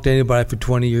can't talk to anybody for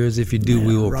 20 years. If you do, Yeah,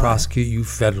 we will right. prosecute you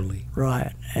federally.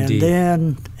 right. And Indeed.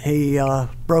 then he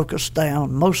broke us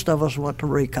down. Most of us went to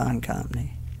Recon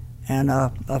Company, and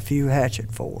a few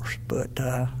Hatchet Force, but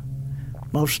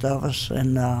most of us,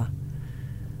 and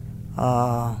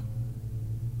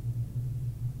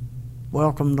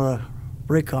welcome to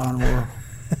Recon World.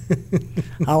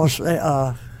 I was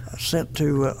sent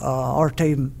to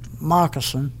RT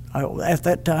Moccasin. At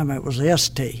that time, it was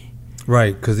ST.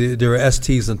 Right, because there were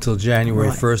STs until January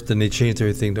Right. 1st, and they changed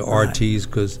everything to Right. RTs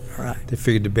because Right. they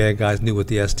figured the bad guys knew what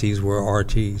the STs were,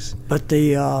 RTs. But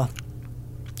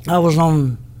I was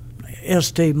on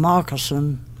ST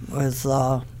Moccasin with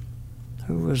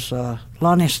who was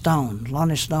Lonnie Stone.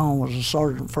 Lonnie Stone was a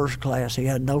sergeant first class. He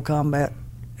had no combat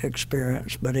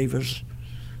experience, but he was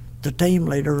the team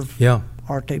leader of Yeah.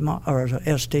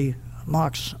 ST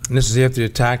Moccasin. And this is after the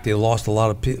attack. They lost a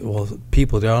lot of people.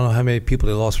 I don't know how many people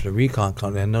they lost for the recon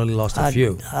company. I know they lost a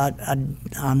few.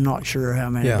 I'm not sure how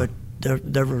many, Yeah. but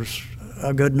there was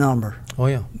a good number. Oh,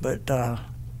 yeah. But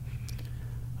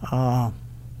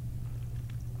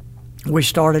we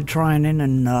started training,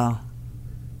 and I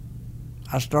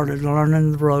started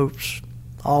learning the ropes,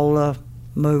 all the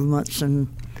movements, and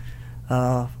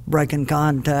breaking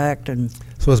contact. And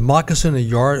So was Moccasin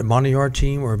a Montagnard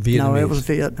team or Vietnamese? No, it was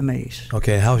Vietnamese.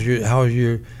 Okay, how was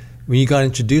your when you got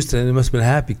introduced to them? They must have been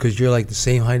happy because you're like the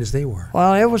same height as they were.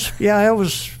 Well, it was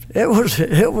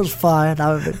fine.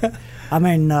 I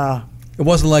mean. It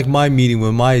wasn't like my meeting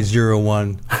with my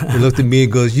 01. He looked at me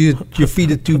and goes, "Your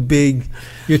feet are too big,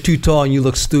 you're too tall, and you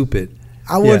look stupid."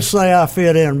 I would say I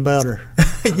fit in better.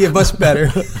 Yeah, much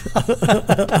better.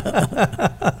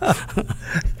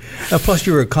 And plus,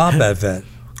 you were a combat vet.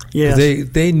 Yes.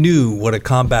 They knew what a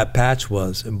combat patch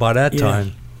was, and by that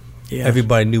time,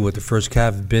 everybody knew what the first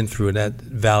Cav had been through in that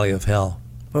valley of hell.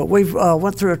 But we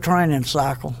went through a training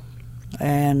cycle,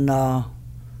 and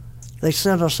they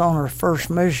sent us on our first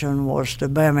mission was to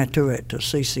Bamituit to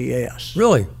CCS.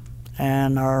 Really?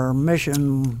 And our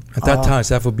mission at that time,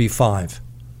 so that would be 5.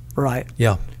 Right.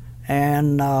 Yeah.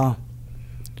 And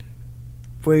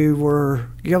we were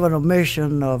given a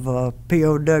mission of a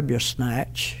POW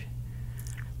snatch,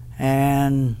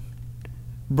 and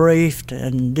briefed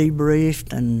and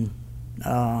debriefed, and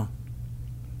our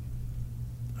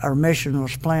mission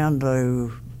was planned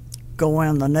to go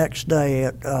in the next day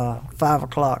at 5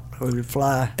 o'clock. We would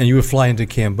fly. And you were flying to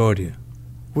Cambodia?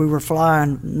 We were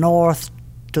flying north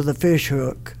to the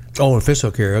Fishhook. Oh, the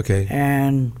Fishhook area, okay.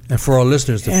 And for our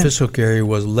listeners, the Fishhook area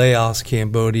was Laos,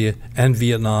 Cambodia, and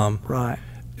Vietnam. Right.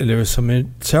 And there was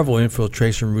several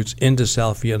infiltration routes into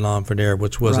South Vietnam from there,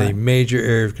 which was a major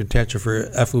area of contention for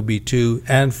FOB 2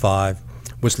 and 5,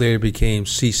 which later became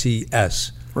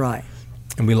CCS. Right.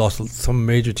 And we lost some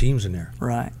major teams in there.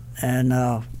 Right. And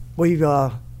we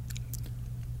the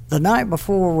night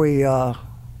before we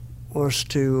was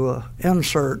to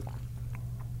insert,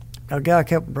 a guy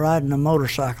kept riding a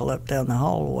motorcycle up down the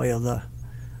hallway of the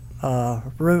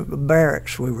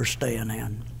barracks we were staying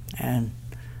in, and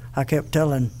I kept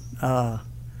telling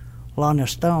Lonnie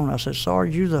Stone, I said,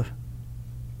 "Sarge, you're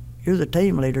the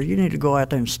team leader. You need to go out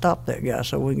there and stop that guy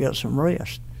so we can get some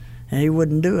rest." And he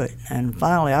wouldn't do it. And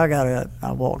finally, I got up.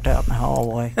 I walked out in the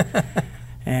hallway,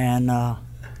 and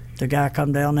the guy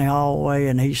come down the hallway,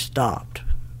 and he stopped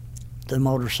the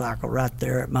motorcycle right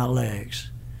there at my legs.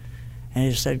 And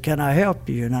he said, "Can I help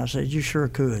you?" And I said, "You sure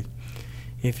could.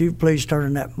 If you please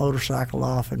turn that motorcycle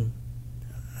off and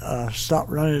stop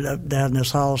running up down this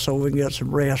hall so we can get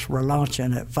some rest. We're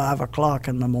launching at 5 o'clock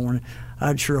in the morning.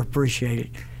 I'd sure appreciate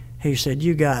it." He said,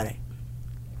 "You got it."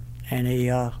 And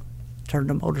he turned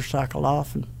the motorcycle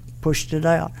off and pushed it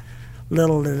out.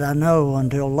 Little did I know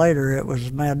until later it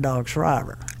was Mad Dog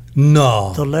Shriver.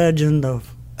 No. The legend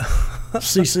of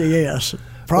CCS.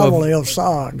 Probably of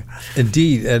SOG.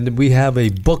 Indeed, and we have a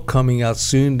book coming out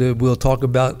soon that we'll talk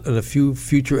about in a few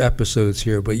future episodes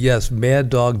here. But yes, Mad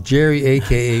Dog, Jerry,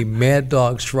 a.k.a. Mad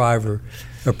Dog Shriver,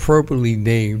 appropriately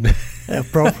named.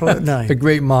 Appropriate name. A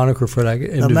great moniker for that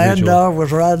individual. The Mad Dog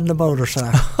was riding the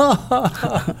motorcycle.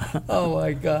 Oh,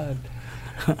 my God.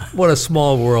 What a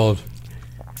small world.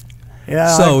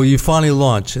 Yeah. So you finally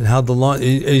launched, and how the launch?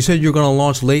 You said you were going to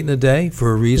launch late in the day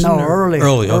for a reason? No, early.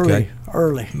 Okay.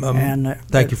 Early. And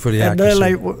thank you for the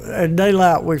accuracy. At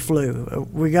daylight we flew.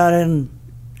 We got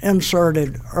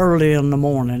inserted early in the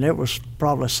morning. It was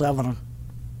probably 7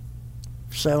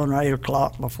 or 8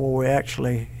 o'clock before we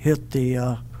actually hit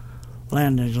the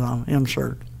landing zone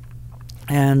insert.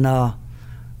 And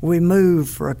we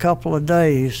moved for a couple of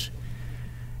days,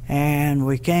 and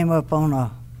we came up on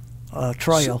a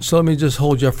trail. So let me just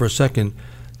hold you up for a second.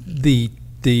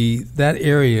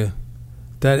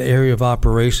 That area of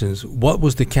operations, what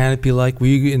was the canopy like? Were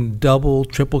you in double,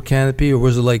 triple canopy, or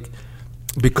was it like,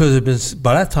 because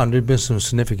by that time there'd been some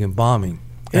significant bombing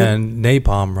and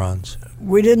napalm runs?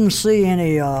 We didn't see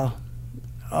any. It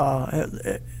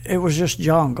was just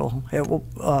jungle.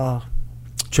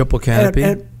 Triple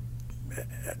canopy.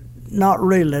 Not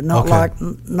really. Not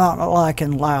like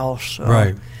in Laos.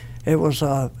 Right. It was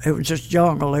just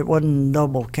jungle. It wasn't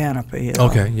double canopy.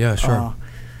 Okay. Yeah. Sure.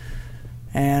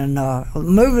 And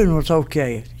moving was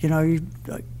okay. You know, you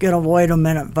get a wait a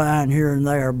minute vine here and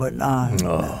there, but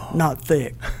not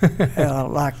thick,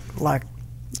 like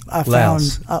I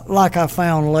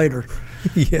found later.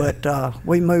 Yeah. But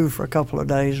we moved for a couple of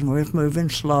days, and we was moving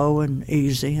slow and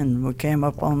easy, and we came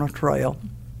up on a trail,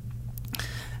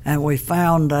 and we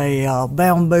found a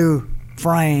bamboo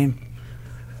frame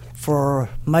for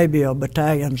maybe a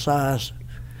battalion-size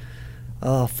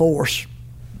force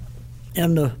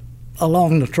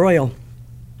along the trail,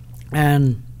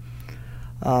 and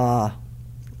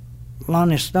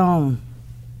Lonnie Stone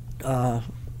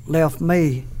left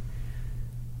me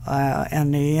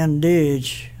and the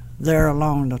Indige there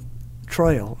along the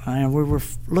trail, and we were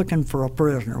looking for a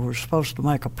prisoner. We were supposed to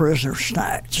make a prisoner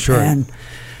snatch. Sure. And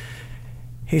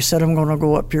he said, I'm going to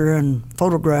go up here and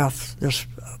photograph this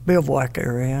bivouac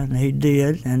area, and he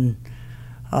did. And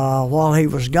while he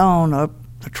was gone, up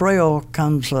the trail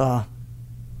comes a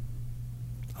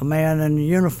man in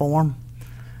uniform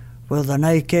with an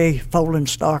AK, folding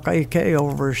stock AK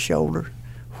over his shoulder,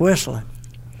 whistling.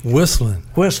 Whistling?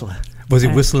 Whistling. Was he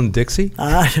whistling Dixie?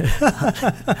 I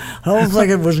don't think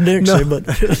it was Dixie, No. but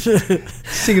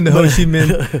Singing the Ho Chi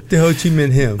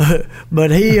Minh hymn.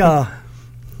 but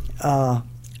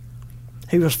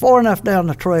he was far enough down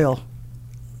the trail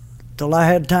till I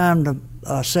had time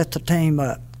to set the team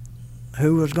up.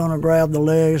 Who was going to grab the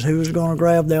legs, who was going to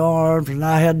grab the arms, and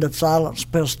I had the silenced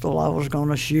pistol. I was going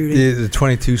to shoot him. The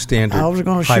 22 standard. I was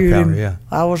going to high shoot power, him. Yeah.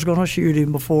 I was going to shoot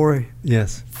him before he.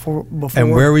 Yes. Before.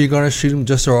 And where were you going to shoot him?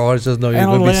 Just so our audience doesn't know you're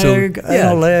And a going to be leg, so. and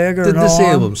a leg or an arm.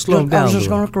 disable him, slow him down. I was a just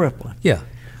little. going to cripple him. Yeah.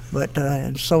 But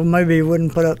and so maybe he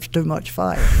wouldn't put up too much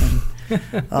fight.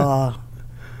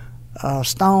 And,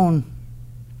 Stone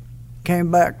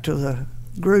came back to the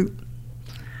group.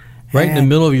 Right in the and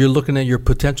middle of you're looking at your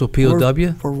potential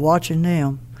POW? We're watching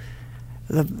them.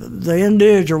 The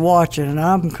Indians are watching, and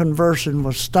I'm conversing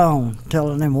with Stone,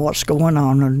 telling him what's going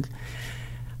on. And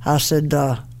I said,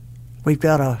 we've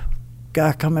got a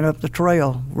guy coming up the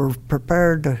trail. We're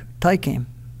prepared to take him.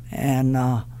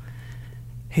 And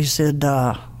he said,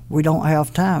 we don't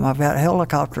have time. I've got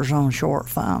helicopters on short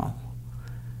final.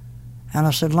 And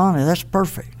I said, Lonnie, that's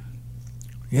perfect.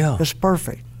 Yeah. That's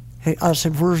perfect. I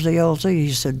said, where's the LZ?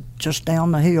 He said, just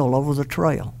down the hill over the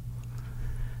trail.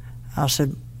 I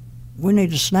said, we need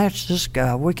to snatch this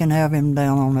guy. We can have him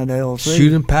down on that LZ.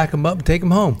 Shoot him, pack him up, and take him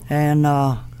home.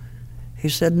 And he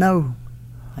said no.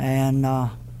 And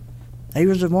he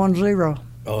was at 1-0.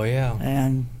 Oh, yeah.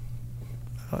 And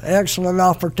excellent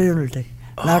opportunity.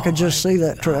 And I could just see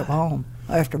that trip home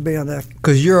after being there.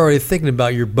 Because you're already thinking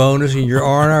about your bonus and your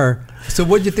R&R. So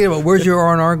what'd you think about where's your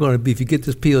R&R going to be if you get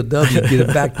this POW, get it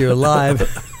back there alive?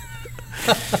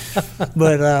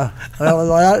 But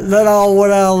that all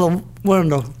went out of the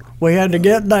window. We had to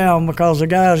get down because the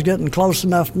guy's getting close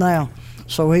enough now.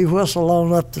 So he whistled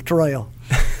on up the trail.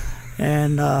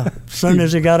 And as soon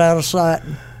as he got out of sight,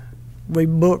 we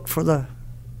booked for the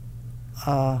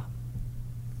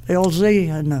LZ,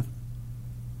 and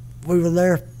we were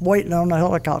there waiting on the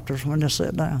helicopters when they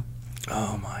set down.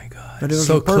 Oh, my God. But it was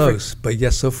so a perfect- close, but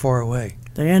yet so far away.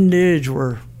 The Indians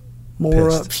were more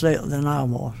Pissed. upset than I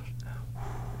was.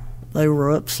 They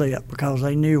were upset because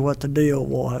they knew what the deal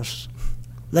was.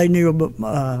 They knew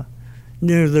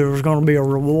there was going to be a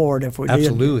reward if we did.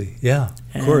 Absolutely, yeah,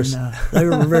 of course. They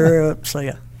were very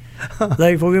upset.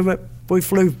 We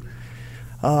flew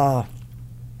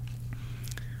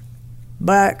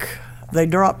back. They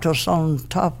dropped us on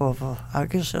top of, I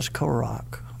guess that's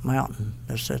Korak Mountain.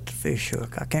 That's at the Fish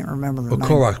Hook. I can't remember the name.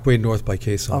 Korak, way north by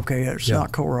Quezon. Okay, it's Yeah.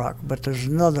 not Korak, but there's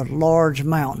another large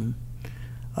mountain.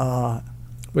 Well,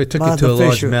 they took by you to the a large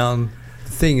Fish Hook. mountain.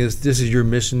 The thing is, this is your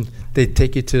mission. They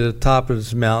take you to the top of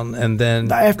this mountain and then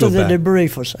After go they back.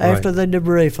 debrief us,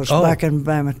 Oh. back in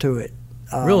Bamatuit.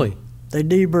 Really? They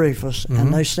debrief us, Mhm.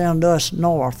 and they send us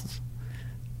north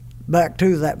back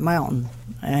to that mountain.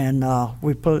 And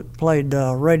we played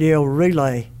radio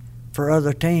relay for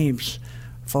other teams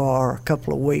for a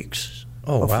couple of weeks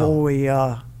Oh, before wow. we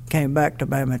came back to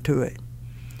Bamatuit.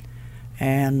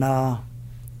 And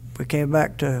we came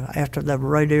back to, after the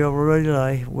radio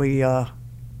relay, we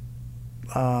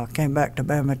came back to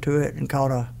Bamatuit and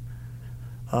caught a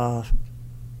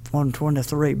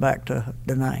 123 back to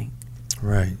Da Nang.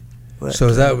 Right. But, So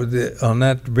is that on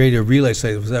that radio relay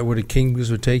site? Was that where the Kings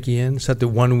would take you in? Set the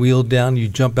one wheel down, you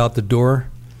jump out the door.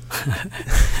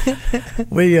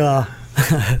 we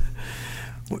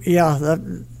yeah,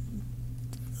 that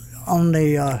on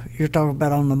the you're talking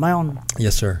about on the mountain.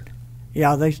 Yes, sir.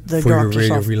 Yeah, they For your dropped us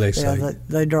radio off. relay Yeah, site.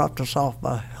 they dropped us off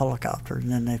by helicopter, and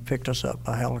then they picked us up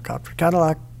by helicopter, kind of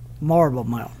like Marble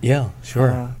Mountain. Yeah,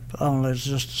 sure. Only it's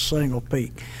just a single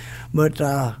peak, but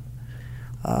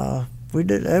we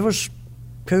did. It was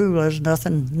cool. There's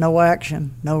nothing, no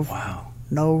action, no Wow.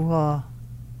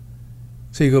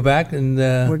 So you go back and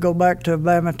we go back to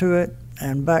Bamatuit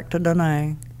and back to Da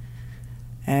Nang,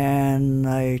 and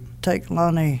they take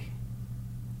Lonnie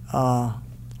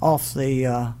off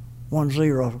the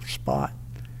 1-0 spot,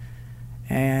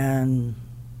 and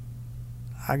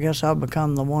I guess I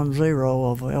become the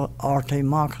 1-0 of RT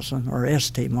Moccasin or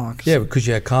ST Moccasin. yeah, because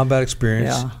you had combat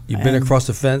experience. Yeah, You've been and- across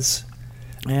the fence,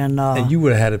 and and you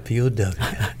would have had a POW.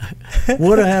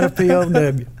 would have had a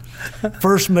POW.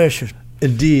 First mission.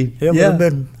 Indeed. It would have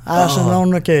been icing on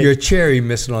the cake. Your cherry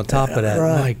missing on top of that.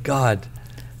 Right. My God.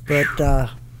 But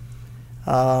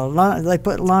they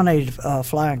put Lonnie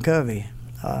flying Covey.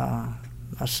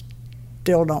 I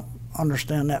still don't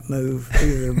understand that move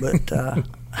either, but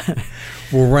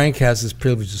Well, rank has its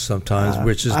privileges sometimes,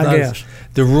 which is I not. guess.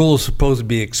 The rule is supposed to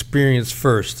be experience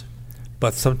first,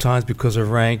 but sometimes because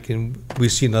of rank, and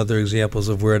we've seen other examples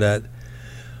of where that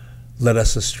led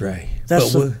us astray.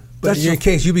 That's but but in your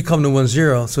case, you become the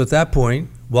 1-0. So at that point,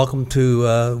 welcome to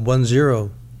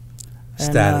 1-0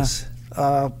 status.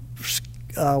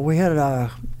 We had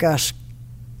a guy,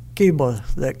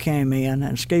 Skiba, that came in,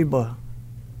 and Skiba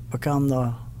become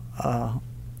the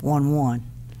 1-1.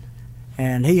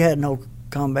 And he had no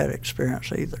combat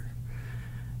experience either.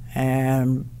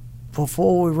 And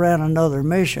before we ran another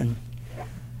mission,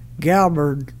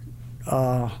 Galbert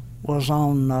was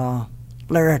on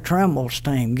Larry Tremble's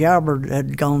team. Galbert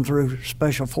had gone through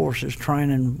Special Forces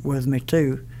training with me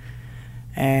too.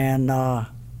 And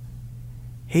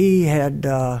he had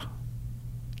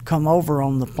come over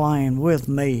on the plane with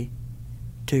me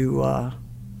to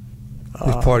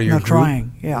As part of your train.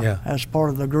 group? Yeah, as part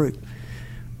of the group.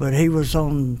 But he was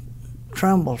on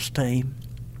Tremble's team,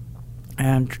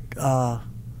 and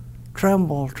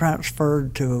Tremble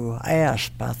transferred to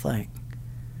ASP, I think.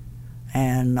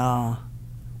 And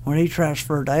when he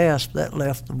transferred to ASP, that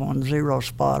left the 1-0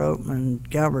 spot open. And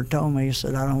Galbert told me, he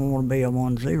said, I don't want to be a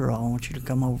 1-0. I want you to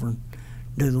come over and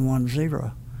do the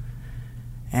 1-0.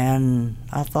 And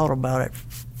I thought about it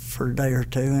for a day or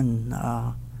two, and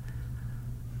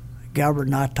Galbert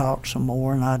and I talked some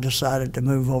more, and I decided to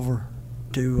move over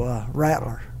to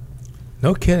Rattler.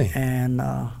 No kidding. And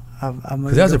I moved.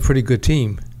 'Cause that was a pretty good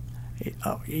team.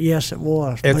 Yes, it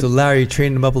was. After Larry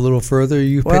trained them up a little further,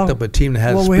 you picked up a team that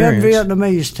had well, experience. we had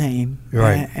Vietnamese team,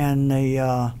 Right. And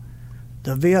the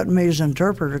Vietnamese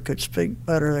interpreter could speak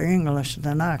better English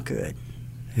than I could.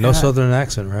 No And southern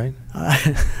accent, right?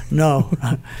 No,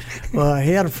 well,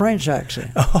 he had a French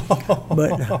accent,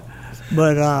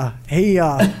 but he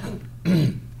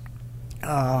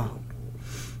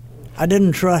I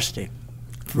didn't trust him.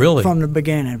 Really? From the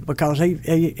beginning, because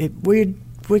we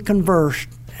conversed,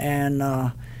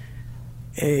 and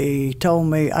he told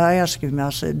me. I asked him. I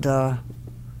said,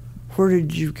 "Where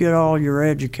did you get all your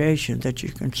education that you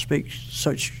can speak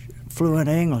such fluent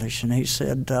English?" And he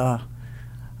said, "I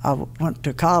went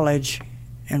to college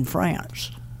in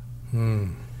France."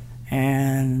 And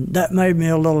that made me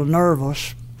a little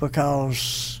nervous,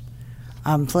 because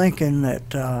I'm thinking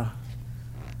that.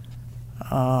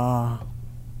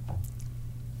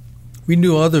 We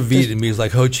knew other Vietnamese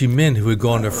like Ho Chi Minh who had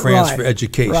gone to France for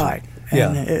education. Right.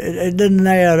 Yeah. And it didn't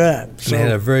add up. So. They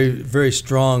had a very, very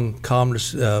strong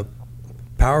communist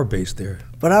power base there.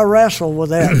 But I wrestled with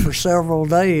that for several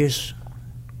days,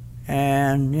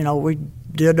 and we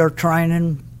did our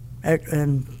training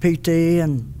and PT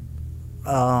and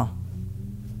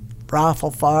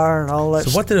rifle fire and all that.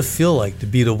 So what did it feel like to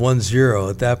be the 1-0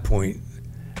 at that point?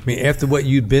 I mean, after what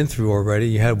you'd been through already,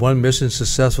 you had one mission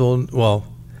successful. Well,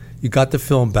 you got the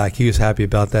film back. He was happy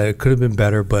about that. It could have been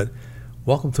better, but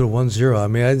welcome to the 1-0. I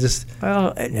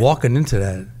mean, walking into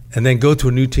that and then go to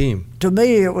a new team. To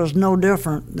me, it was no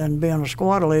different than being a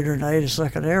squad leader in the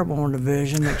 82nd Airborne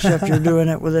Division, except you're doing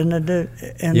it within the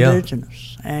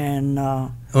indigenous. And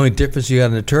only difference, you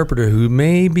got an interpreter who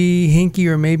may be hinky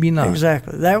or maybe not.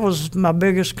 Exactly. That was my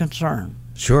biggest concern.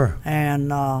 Sure.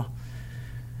 And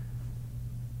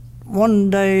one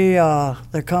day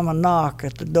there come a knock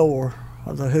at the door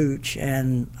of the hooch,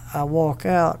 and I walk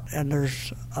out, and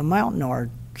there's a mountain guard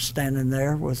standing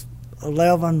there with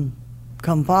 11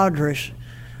 compadres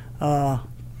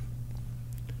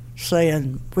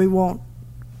saying, "We want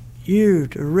you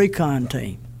to recon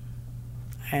team."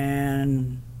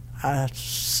 And I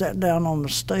sat down on the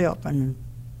step and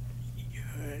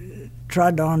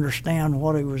tried to understand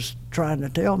what he was trying to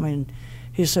tell me. And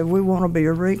he said, "We want to be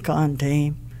a recon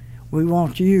team. We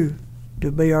want you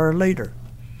to be our leader."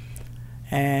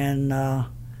 And I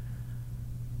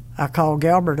called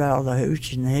Galbert out of the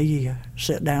hooch, and he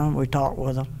sat down and we talked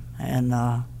with him. And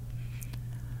I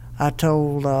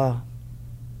told the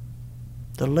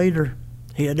leader,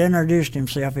 he had introduced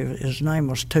himself, his name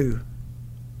was Two,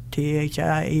 Thieu,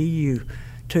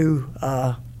 Two.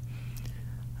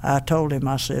 I told him,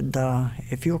 I said,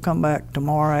 if you'll come back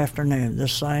tomorrow afternoon,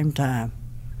 this same time,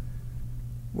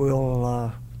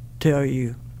 we'll tell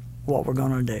you what we're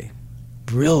going to do.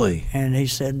 Really? And he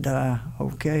said,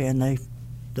 okay. And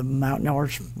the mountain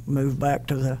guards moved back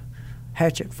to the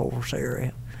Hatchet Force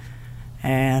area.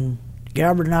 And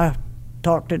Galbert and I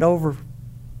talked it over,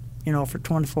 for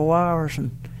 24 hours,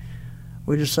 and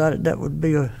we decided that would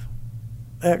be a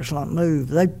excellent move.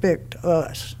 They picked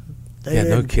us.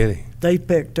 No kidding. They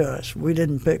picked us. We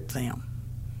didn't pick them.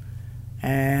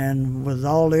 And with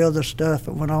all the other stuff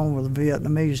that went on with the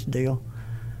Vietnamese deal,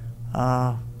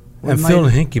 And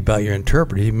feeling hinky about your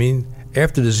interpreter. I mean,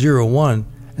 after the 0-1,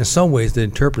 in some ways the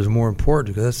interpreter is more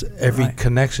important because that's every Right.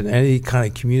 connection, any kind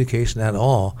of communication at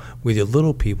all with your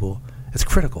little people. It's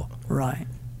critical. Right,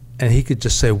 And he could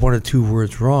just say one or two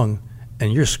words wrong,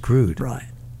 and you're screwed. right.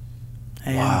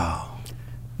 And, Wow.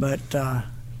 But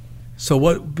So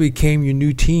what became your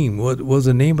new team? What was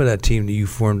the name of that team that you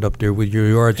formed up there with your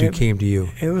yards who It- came to you?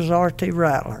 it was R.T.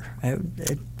 Rattler.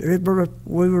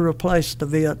 We replaced the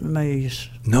Vietnamese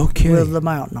No kidding. with the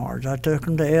Mountainards. I took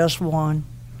them to S1.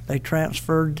 They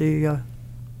transferred the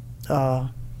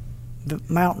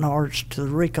Mountainards to the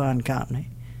Recon Company,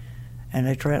 and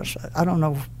they I don't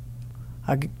know.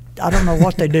 I don't know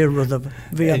what they did with the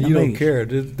Vietnamese. And you don't care.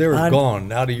 They were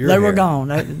gone out of your They hair. were gone.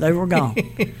 They were gone.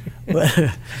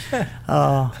 But,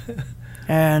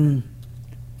 and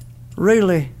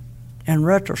really, in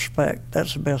retrospect,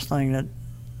 that's the best thing that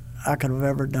I could have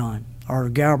ever done, or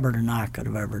Galbert and I could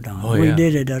have ever done. Oh, we yeah.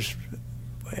 did it as.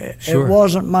 Sure. It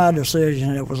wasn't my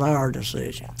decision; it was our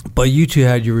decision. But you two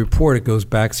had your report. It goes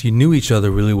back, so you knew each other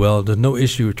really well. There's no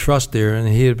issue of trust there, and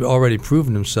he had already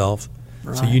proven himself. So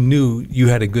Right. you knew you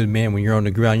had a good man when you're on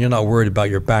the ground. You're not worried about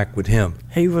your back with him.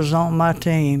 He was on my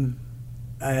team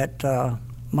at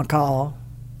McCall.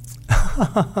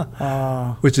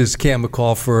 Which is Camp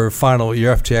McCall for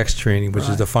your FTX training, which is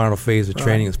Right. the final phase of Right.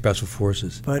 training in Special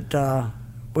Forces. But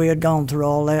we had gone through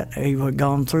all that. He had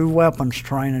gone through weapons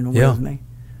training Yeah. with me.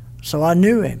 So I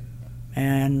knew him.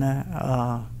 And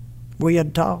we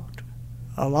had talked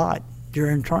a lot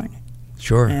during training.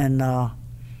 Sure. And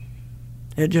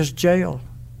it just gelled.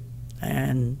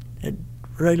 And it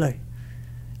really,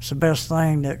 it's the best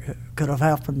thing that could have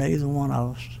happened to either one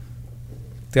of us.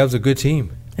 That was a good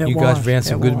team. It You guys was. ran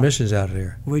some It good was. missions out of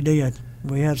there. We did.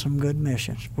 We had some good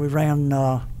missions. We ran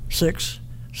six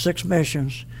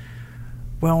missions.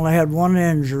 We only had one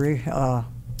injury.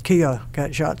 Kia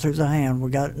got shot through the hand. We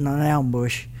got in an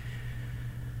ambush.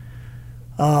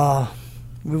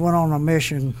 We went on a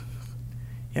mission,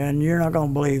 and you're not going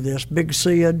to believe this. Big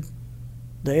Sid,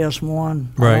 the S1.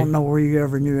 Right. I don't know where you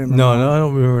ever knew him. or No, not. I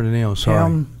don't remember the name. I'm sorry.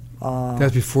 Him,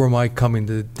 That's before my coming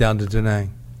down to Da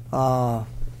Nang.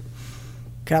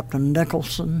 Captain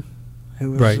Nicholson,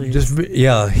 who was Right.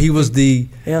 the He was the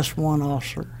S1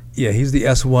 officer. he's the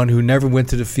S1 who never went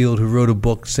to the field, who wrote a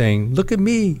book saying, "Look at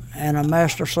me." And a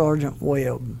Master Sergeant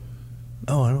Webb.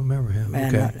 Oh, I don't remember him.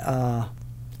 And Okay.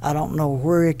 I don't know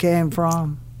where he came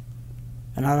from,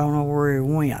 and I don't know where he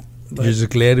went. You're just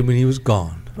glad when he was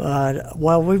gone. But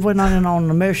well, we went in on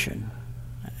the mission,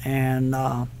 and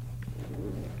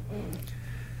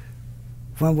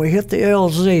when we hit the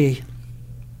LZ,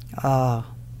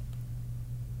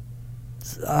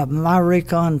 my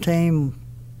recon team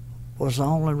was the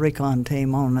only recon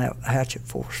team on that hatchet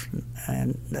force,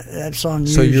 and that's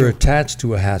unusual. So you're attached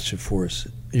to a hatchet force.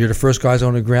 You're the first guys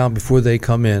on the ground before they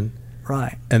come in,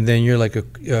 right. and then you're like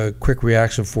a quick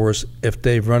reaction force if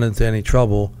they run into any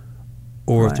trouble,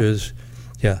 or if Right. there's,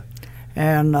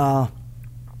 And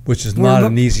which is We're not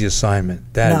not- an easy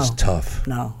assignment. That is No. tough.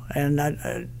 no, and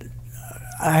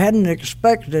I hadn't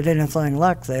expected anything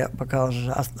like that because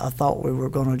I thought we were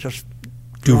going to just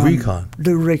Do run- recon.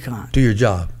 do recon, Do your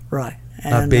job. right?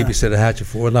 Not And, babysit a hatchet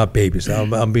force. Well, not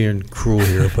babysit. I'm being cruel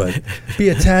here, but be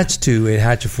attached to a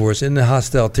hatchet force in the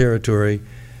hostile territory,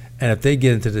 and if they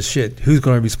get into the shit, who's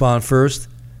going to respond first?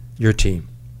 Your team.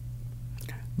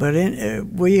 But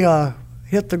we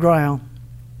hit the ground,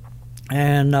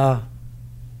 and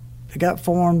it got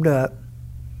formed up,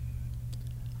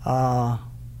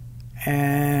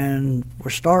 and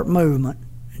we start movement.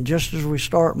 And just as we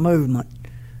start movement,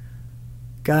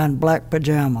 guy in black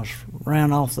pajamas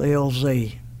ran off the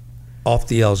LZ, Off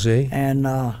the LZ. and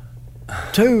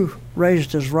two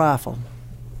raised his rifle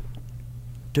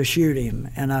to shoot him,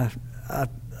 and I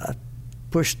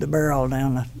pushed the barrel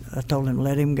down. I told him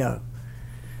let him go,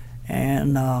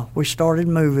 and we started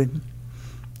moving,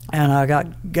 and I got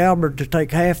Galbert to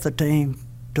take half the team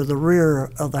to the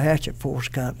rear of the hatchet force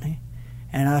company,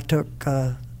 and I took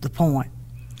the point.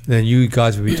 Then you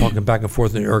guys would be talking back and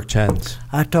forth in your ERC-10s.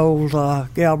 I told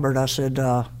Galbert, I said,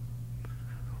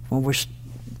 when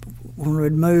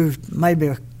we'd moved maybe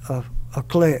a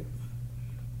click,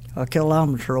 a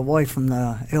kilometer away from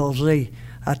the LZ,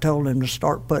 I told him to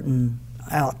start putting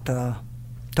out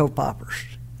toe poppers.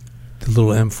 The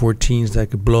little M14s that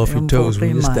could blow off your toes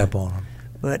when you M14 step on them.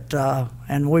 But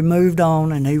and we moved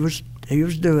on, and he was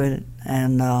doing it,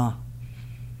 and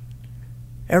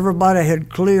everybody had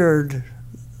cleared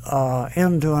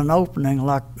into an opening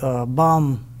like a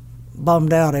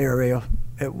bombed out area.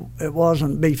 It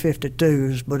wasn't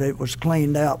B-52s, but it was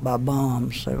cleaned out by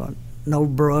bombs. There was no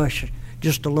brush.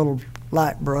 just a little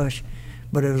light brush,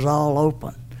 but it was all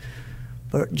open.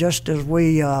 But just as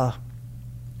we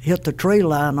hit the tree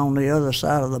line on the other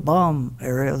side of the bomb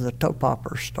area, the toe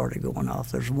poppers started going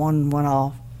off. There's one went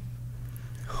off,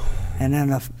 and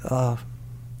then a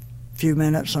few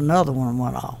minutes another one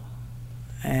went off.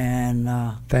 And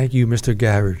Thank you, Mr.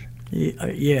 Gabbard.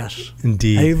 Yes,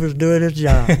 Indeed. he was doing his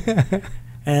job.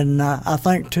 And I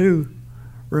think too,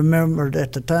 remembered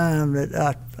at the time that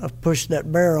I pushed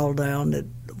that barrel down, that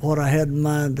what I had in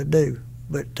mind to do,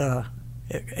 but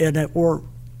and it worked.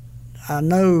 I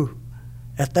knew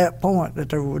at that point that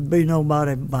there would be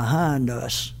nobody behind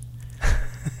us,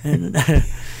 and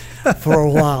for a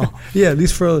while. Yeah, at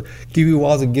least give you a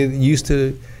while to get used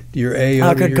to your A.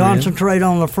 I could concentrate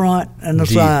on the front and the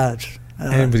Indeed. sides.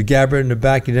 And with Gabbard in the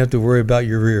back, you didn't have to worry about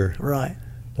your rear. Right.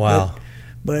 Wow.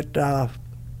 But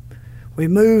we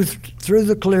moved through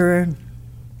the clearing.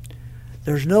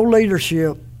 There's no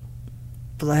leadership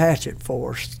for the hatchet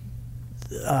force.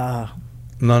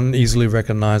 None easily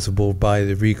recognizable by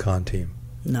the recon team.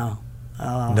 No.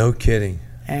 No kidding.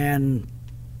 And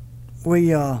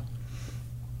we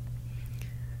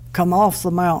come off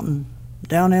the mountain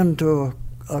down into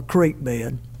a creek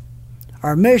bed.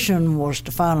 Our mission was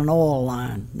to find an oil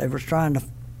line. They were trying to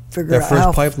figure That out first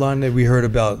how pipeline that we heard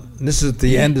about, and this is at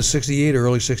the end of 68 or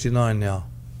early 69 now?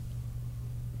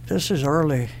 This is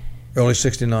early. Early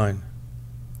 69.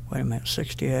 Wait a minute,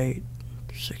 68.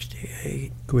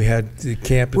 We had the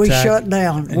camp We attack. shut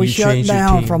down. and We you shut changed your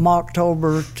down team. from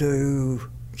October to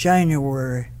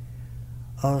January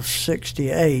of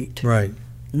 68. Right.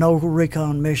 No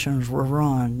recon missions were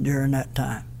run during that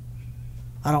time.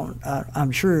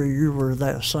 I'm sure you were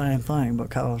that same thing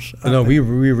because. No, we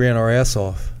ran our ass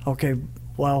off. Okay,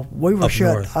 well, we were Up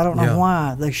shut. north, I don't know yeah.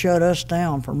 why they shut us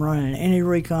down from running any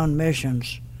recon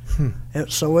missions.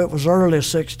 So it was early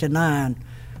 '69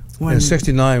 when. In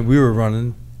 69, we were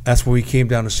running. That's when we came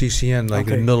down to CCN, like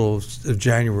in Okay. the middle of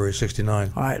January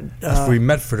 '69. All right, That's where we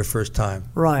met for the first time.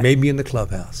 right. Maybe in the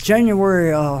clubhouse.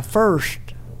 January 1st,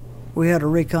 we had a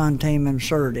recon team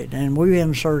inserted, and we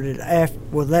inserted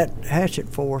with that hatchet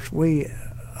force. We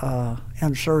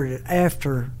inserted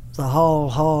after the Hall,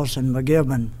 Hawes, and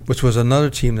McGibbon. Which was another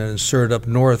team that inserted up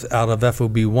north out of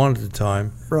FOB 1 at the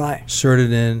time. Right,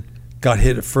 Inserted in, got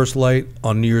hit at first light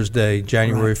on New Year's Day,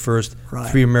 January 1st. Right.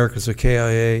 3 Americans of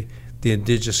KIA, the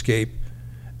Indige escape,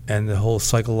 and the whole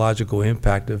psychological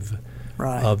impact of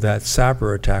that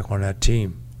sapper attack on that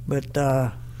team. But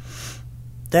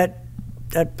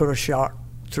that put a shock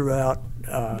throughout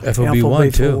FOB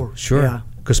 1 too, 4. sure. Yeah.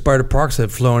 Because Spider Parks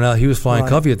had flown out. He was flying Right.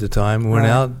 Covey at the time. Went Right.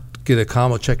 out, get a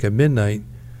commo check at midnight,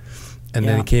 and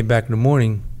then Yeah. he came back in the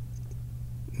morning,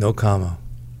 no commo.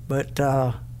 But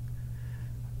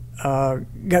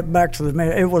got back to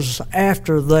it was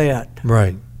after that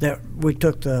Right. that we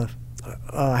took the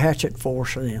hatchet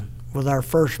force in with our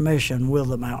first mission with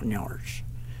the Montagnards.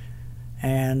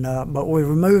 And but we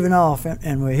were moving off,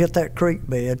 and we hit that creek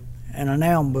bed, and an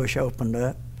ambush opened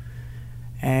up.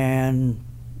 And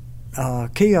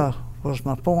Kia was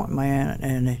my point man,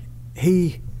 and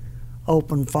he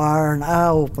opened fire, and I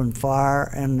opened fire,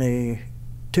 and the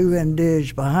 2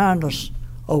 Indige behind us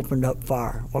opened up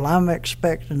fire. Well, I'm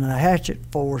expecting the hatchet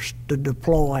force to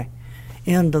deploy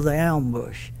into the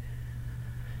ambush.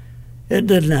 It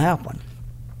didn't happen.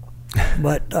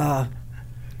 But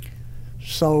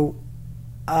so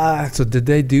did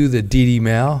they do the DD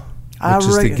Mal, I which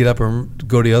is to reckon- get up and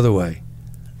go the other way?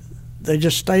 they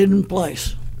just stayed in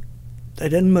place. They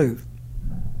didn't move.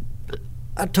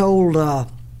 I told, I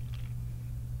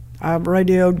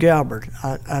radioed Galbert.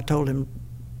 I told him,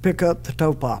 pick up the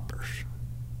toe poppers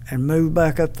and move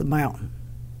back up the mountain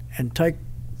and take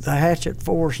the hatchet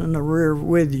force in the rear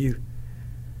with you.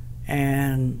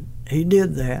 And he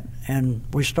did that, and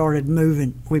we started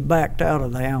moving. We backed out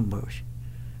of the ambush,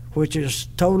 which is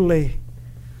totally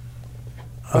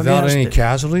Without against any it.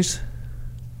 casualties?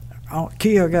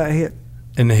 Kia got hit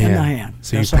In the hand. in the hand.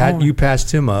 So That's the only- you patched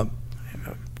him up.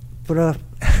 put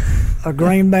a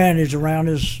green bandage around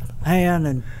his hand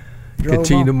and drove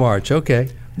Continue to on. march. Okay.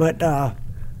 But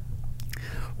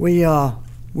we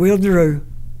withdrew,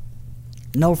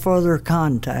 no further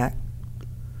contact.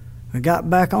 We got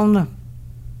back on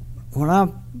when I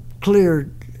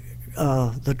cleared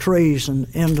the trees and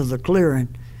into the clearing,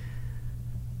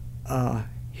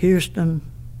 Houston,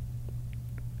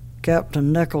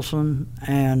 Captain Nicholson,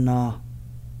 and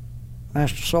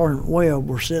Master Sergeant Webb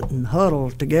were sitting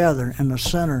huddled together in the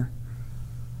center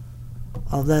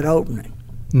of that opening,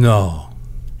 No.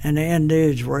 and the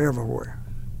Indians were everywhere.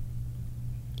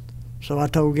 So I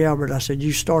told Galbert, I said,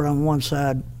 you start on one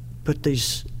side, put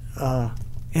these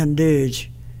Indians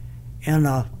in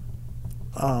a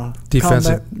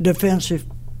Defensive. defensive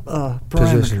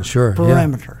Position, sure, yeah.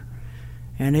 perimeter.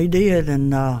 And he did,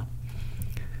 and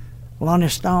Lonnie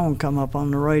Stone come up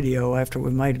on the radio after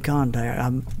we made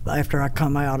contact. After I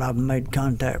come out, I made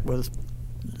contact with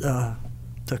the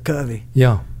Covey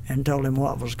Yeah. and told him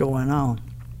what was going on.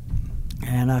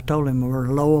 And I told him we're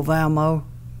low of ammo.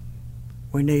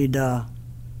 We need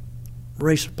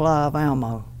resupply of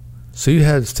ammo. So you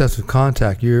had steps of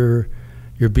contact. You're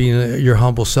being your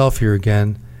humble self here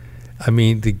again. I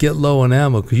mean, to get low on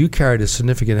ammo, because you carried a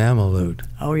significant ammo load.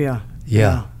 Oh, yeah.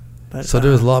 Yeah. But, So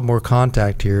there was a lot more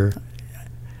contact here.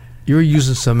 You were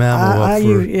using some ammo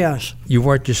yes. You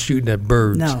weren't just shooting at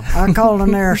birds. No, I called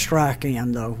an airstrike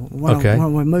in, though.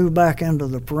 When we moved back into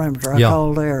the perimeter, I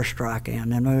called the airstrike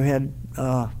in, and we had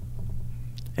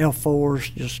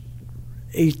L4s just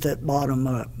eat that bottom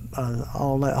up,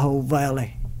 all that whole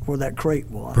valley where that creek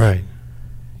was. Right.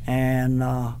 And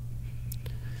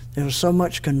there was so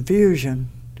much confusion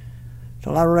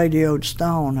till I radioed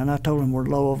Stone, and I told him we're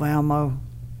low of ammo.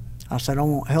 I said, I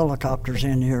want helicopters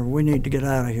in here. We need to get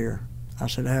out of here. I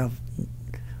said,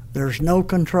 there's no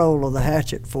control of the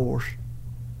hatchet force.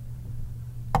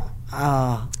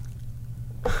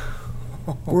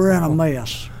 We're in a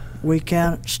mess. We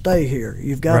can't stay here.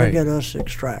 You've got to get us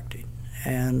extracted.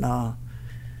 And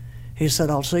he said,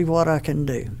 I'll see what I can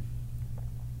do.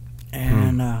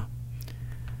 And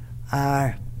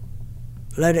I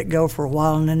let it go for a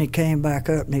while, and then he came back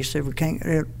up and he said, we can't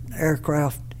get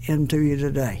aircraft into you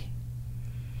today.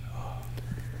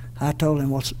 I told him,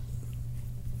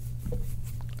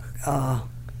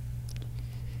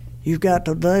 you've got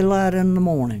the daylight in the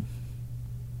morning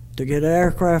to get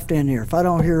aircraft in here. If I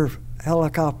don't hear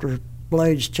helicopter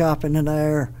blades chopping in the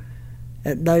air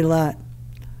at daylight,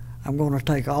 I'm going to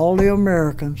take all the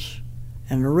Americans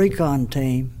and the recon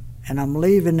team, and I'm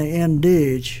leaving the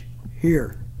Indige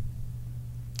here.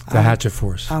 The hatchet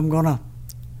force. I'm gonna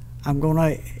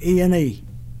E&E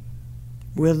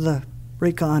with the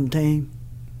recon team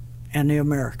and the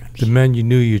Americans. The men you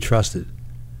knew you trusted,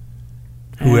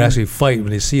 who would actually fight when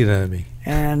they see an enemy.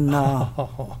 And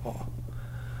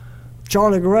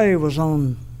Charlie Gray was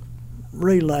on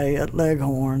relay at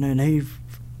Leghorn, and he.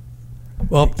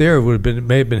 Well, up there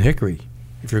may have been Hickory,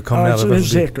 if you're coming out of it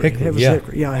was Hickory. It was yeah.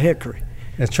 Hickory. Yeah, Hickory.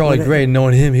 And Charlie Gray,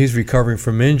 knowing him, he's recovering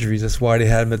from injuries. That's why they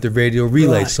had him at the radio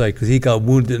relay site, because he got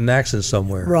wounded in an accident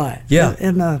somewhere. Right. Yeah.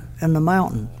 In the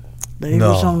mountain. He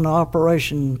was on the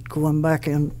operation going back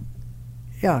in.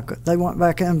 Yeah, they went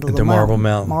back into the Marble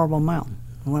Mountain. Marble Mountain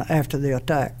after the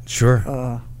attack. Sure.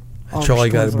 And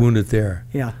Charlie got wounded there.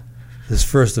 Yeah. His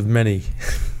first of many.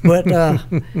 But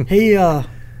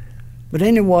but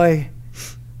anyway,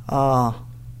 I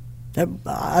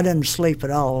didn't sleep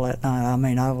at all that night. I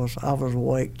mean, I was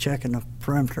awake checking the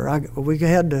perimeter. We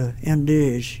had the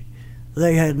Indige.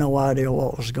 They had no idea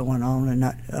what was going on, and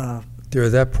they were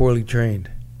that poorly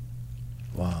trained.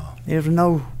 Wow. There was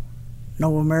no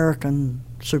American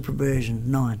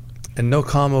supervision, none. And no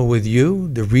combo with you,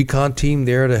 the recon team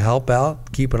there to help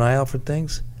out, keep an eye out for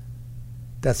things?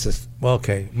 That's just, well,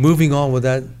 okay. Moving on with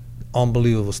that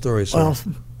unbelievable story, sir. Well,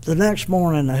 the next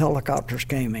morning the helicopters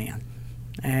came in,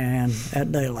 and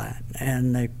at daylight,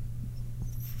 and they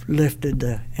lifted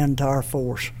the entire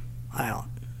force out.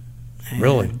 And,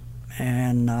 really?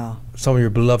 And some of your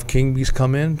beloved King Bees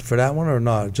come in for that one or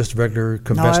not? Just regular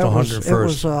conventional 101st? It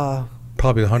was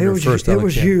probably the 101st. It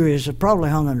was Huey's, probably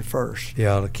 101st.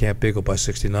 Yeah, out of Camp Beagle by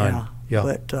 69. Yeah.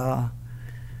 But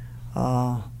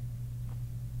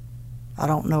I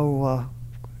don't know.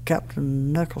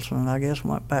 Captain Nicholson, I guess,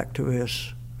 went back to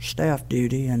his staff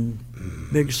duty, and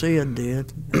Big Sid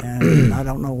did, and I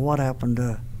don't know what happened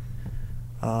to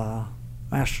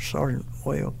Master Sergeant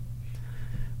Webb.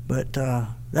 But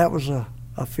that was a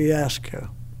fiasco.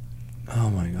 Oh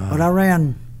my God! But I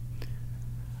ran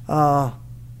 5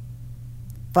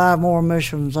 more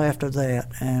missions after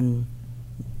that, and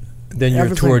then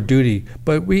you're toward duty.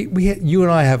 But you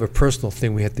and I have a personal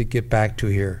thing we have to get back to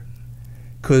here,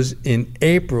 because in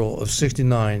April of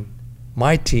 '69,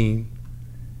 my team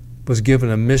was given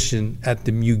a mission at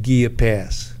the Mugia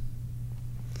Pass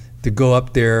to go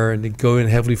up there and to go in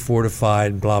heavily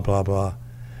fortified and blah blah blah,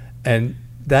 and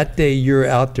that day you're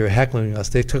out there heckling us.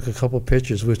 They took a couple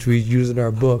pictures, which we use in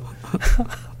our book.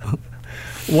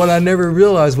 What I never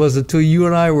realized was until you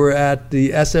and I were at the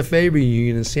SFA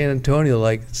reunion in San Antonio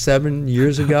like 7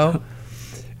 years ago,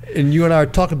 and you and I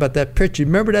were talking about that picture.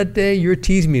 Remember that day? You were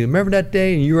teasing me. Remember that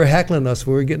day? And you were heckling us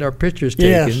when we were getting our pictures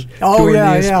taken during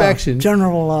the inspection.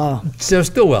 General So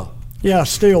Stillwell. Yeah,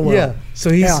 Stillwell. Yeah. So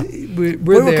he's Yeah. we're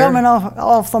We were there. coming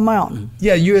off the mountain.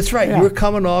 Yeah, that's right. Yeah. You were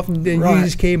coming off, and then Right. you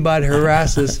just came by to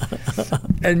harass us,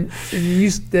 and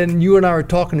then you and I were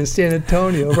talking in San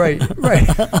Antonio. Right, right.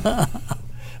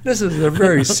 This is a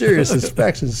very serious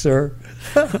inspection, sir.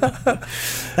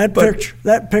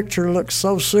 That picture looks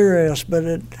so serious, but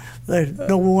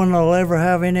no one will ever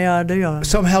have any idea.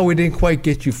 Somehow we didn't quite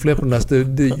get you flipping us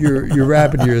your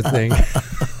rabbit ear thing.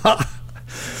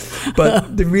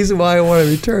 But the reason why I want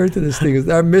to return to this thing is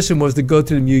our mission was to go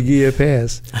to the Mugia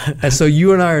Pass. And so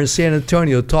you and I are in San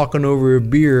Antonio talking over a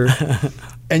beer.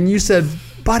 And you said,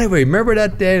 by the way, remember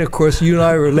that day? And of course, you and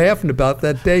I were laughing about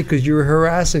that day because you were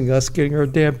harassing us, getting our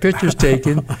damn pictures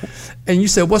taken. And you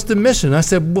said, what's the mission? I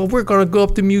said, well, we're going to go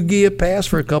up to Mugia Pass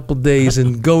for a couple of days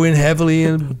and go in heavily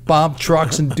and bomb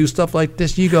trucks and do stuff like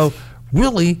this. You go,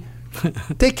 really?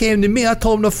 They came to me. I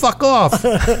told them to fuck off.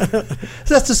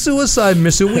 That's a suicide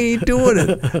mission. We ain't doing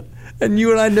it. And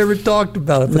you and I never talked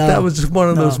about it, but that was just one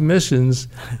of those missions.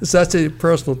 So that's a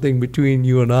personal thing between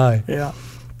you and I. Yeah.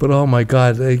 But oh my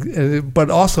God! But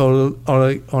also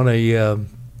on a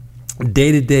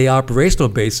day-to-day operational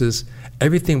basis,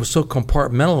 everything was so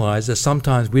compartmentalized that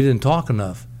sometimes we didn't talk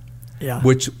enough. Yeah.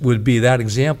 Which would be that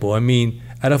example. I mean,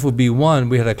 at FOB 1,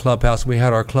 we had a clubhouse. We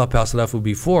had our clubhouse at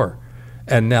FOB 4.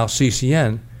 And now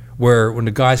CCN, where when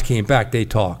the guys came back, they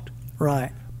talked.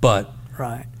 Right. But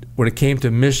Right. when it came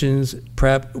to missions,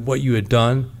 prep, what you had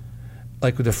done,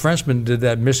 like the Frenchmen did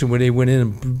that mission where they went in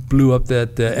and blew up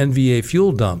that NVA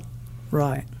fuel dump.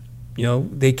 Right. You know,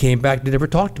 they came back, they never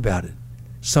talked about it.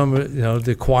 Some,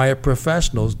 the quiet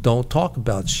professionals don't talk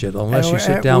about shit unless you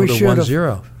sit down with a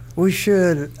 1-0. We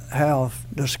should have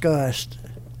discussed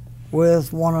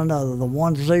with one another. The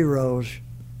 1-0s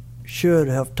should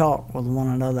have talked with one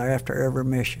another after every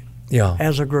mission Yeah.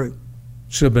 as a group.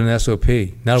 Should have been an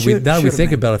SOP. Now we Should have think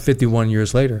been. about it 51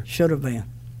 years later. Should have been.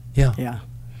 Yeah. Yeah.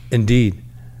 Indeed.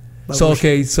 But So, we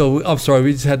okay, so I'm sorry,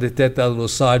 we just had to get that little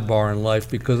sidebar in life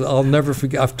because I'll never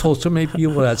forget. I've told so many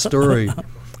people that story.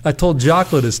 I told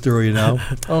Jocko this story, I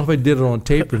don't know if I did it on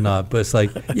tape or not, but it's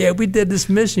like, yeah, we did this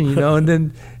mission, and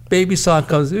then Baby Son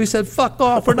comes, we said, fuck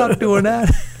off, we're not doing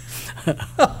that.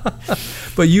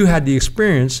 But you had the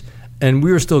experience, and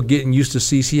we were still getting used to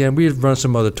CCN. We had run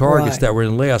some other targets Right. that were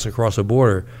in Laos across the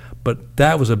border, but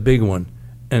that was a big one,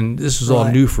 and this was all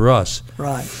Right. new for us.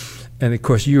 Right. And of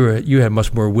course, you had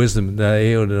much more wisdom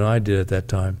than I did at that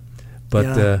time. But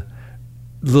Yeah.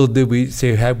 little did we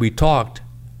say, had we talked,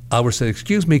 I would have said,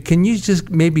 "Excuse me, can you just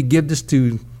maybe give this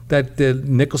to that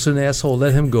Nicholson asshole?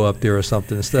 Let him go up there or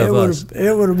something instead of us."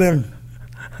 It would have been.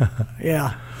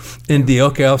 Yeah. Indeed.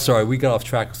 Okay, I'm sorry, we got off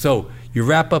track. So you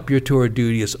wrap up your tour of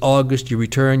duty. It's August. You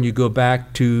return. You go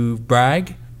back to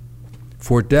Bragg,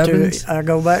 Fort Devens. I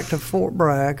go back to Fort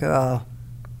Bragg,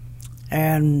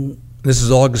 and This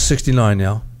is August '69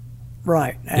 now.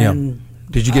 right. And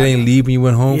Did you get any leave when you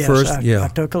went home yes, first? I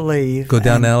took a leave. Go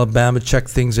down and to Alabama, check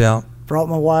things out. brought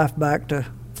my wife back to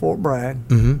Fort Bragg.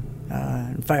 Mm-hmm.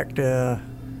 In fact,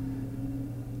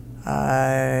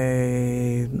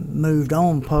 I moved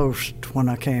on post when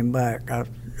I came back,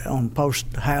 on post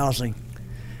housing.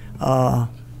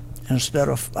 Instead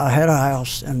of, I had a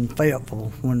house in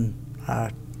Fayetteville when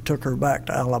I took her back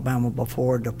to Alabama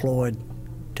before I deployed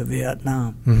to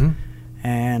Vietnam. Mm-hmm.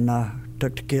 And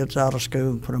took the kids out of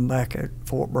school and put them back at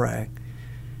Fort Bragg.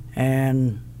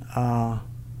 And I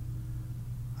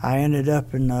ended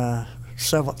up in the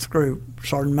 7th group.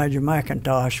 Sergeant Major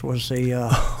McIntosh was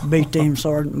the B-team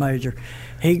sergeant major.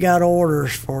 He got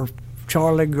orders for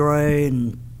Charlie Gray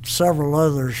and several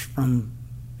others from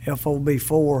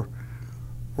FOB-4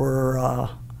 were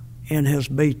in his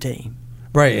B-team.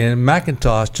 Right, and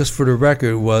McIntosh, just for the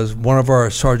record, was one of our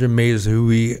sergeant majors who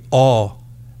we all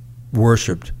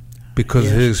worshipped because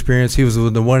of Yes. his experience. He was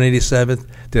in the 187th,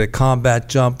 did a combat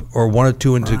jump or 1 or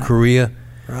 2 into Right. Korea.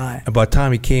 Right. And by the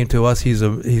time he came to us, he's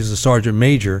a sergeant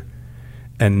major,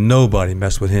 and nobody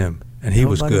messed with him, and he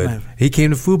was Nobody good. messed. He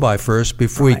came to Fubai first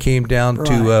before he Right. came down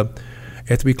to, Right.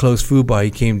 after we closed Fubai,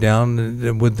 he came down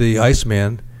and with the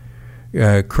Iceman.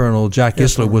 Colonel Jack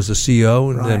Isler was the CO,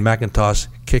 and then McIntosh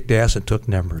kicked ass and took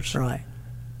numbers. Right.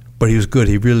 But he was good.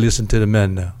 He really listened to the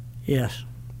men now. Yes.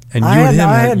 And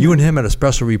I you and him had a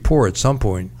special report at some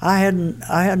point. I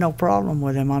had no problem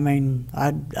with him. I mean,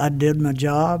 I did my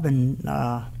job, and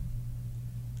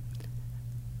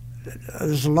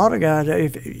there's a lot of guys.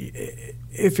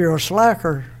 If you're a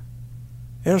slacker,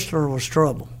 Isler was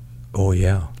trouble. Oh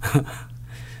yeah.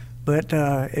 But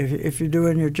if you're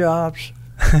doing your jobs,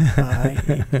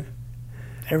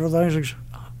 everything's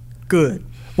good.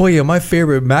 Well, yeah. My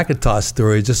favorite McIntosh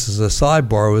story, just as a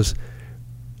sidebar, was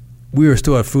we were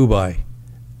still at Fubai,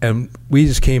 And we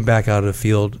just came back out of the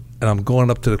field, and I'm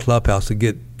going up to the clubhouse to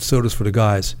get sodas for the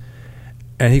guys.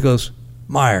 And he goes,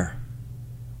 Meyer,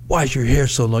 why is your hair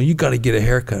so long? You got to get a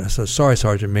haircut. I said, sorry,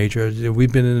 Sergeant Major.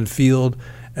 We've been in the field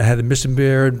and had a missing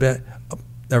beard. Oh,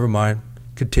 never mind.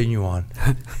 Continue on.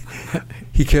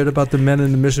 He cared about the men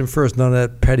in the mission first, none of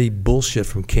that petty bullshit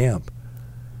from camp.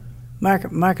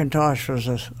 McIntosh was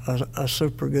a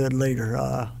super good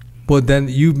leader. Well, then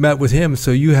you met with him,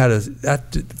 so you had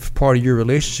that part of your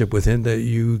relationship with him that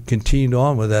you continued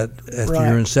on with that after Right.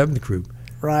 you're in 7th Group.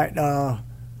 Right.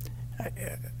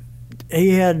 He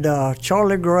had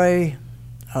Charlie Gray,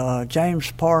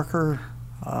 James Parker,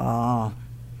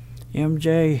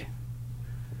 MJ.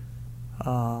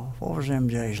 What was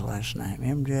MJ's last name?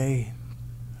 MJ.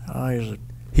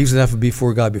 He was an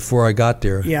FOB4 guy before I got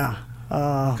there. Yeah.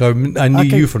 I knew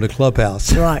you from the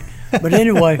clubhouse. Right. But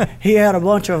anyway, he had a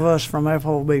bunch of us from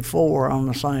FOB4 on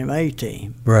the same A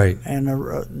team. Right. And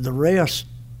the rest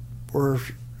were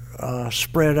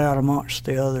spread out amongst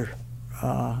the other.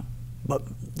 But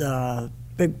the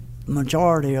big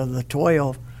majority of the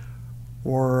 12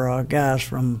 were guys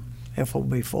from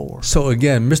FOB4. So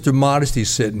again, Mr. Modesty's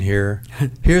sitting here.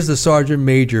 Here's the sergeant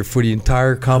major for the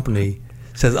entire company.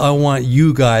 Says, I want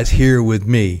you guys here with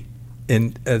me.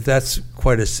 And that's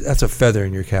a feather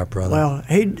in your cap, brother. Well,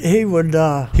 he would.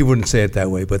 He wouldn't say it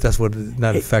that way, but that's what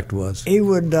that effect was. He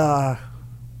would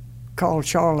call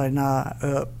Charlie and I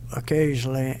up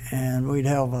occasionally, and we'd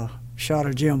have a shot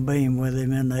of Jim Beam with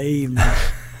him in the evenings.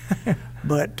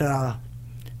 But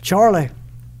Charlie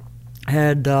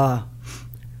had got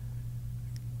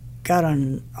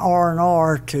an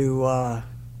R&R to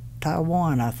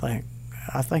Taiwan, I think.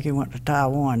 I think he went to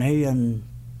Taiwan. He and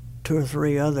 2 or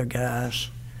 3 other guys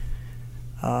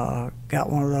got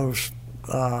one of those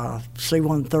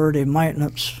C-130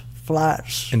 maintenance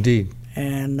flights. Indeed.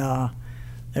 And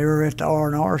they were at the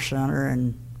R&R Center,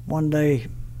 and one day,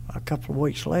 a couple of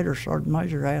weeks later, Sergeant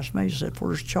Major asked me, he said,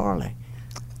 where's Charlie?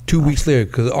 2 weeks later,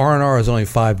 because R&R is only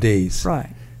 5 days. Right.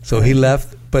 So he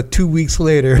left, but 2 weeks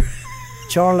later.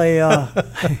 Charlie,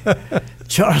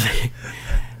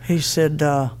 he said,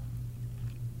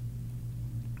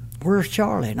 where's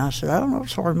Charlie? And I said, I don't know,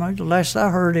 Sergeant Major. Last I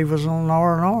heard, he was on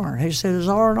R&R. He said, his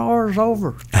R&R is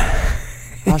over.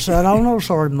 I said, I don't know,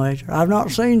 Sergeant Major. I've not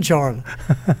seen Charlie.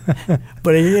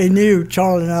 But he knew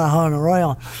Charlie and I hung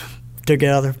around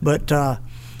together. But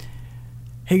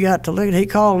he got to look. He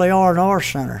called the R&R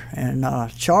Center. And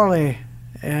Charlie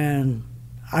and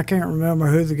I can't remember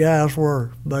who the guys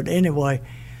were. But anyway,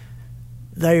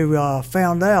 they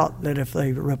found out that if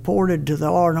they reported to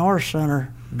the R&R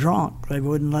Center drunk, they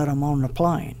wouldn't let them on the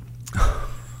plane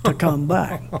to come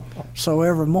back. So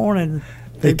every morning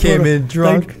They came in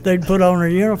drunk. They'd put on their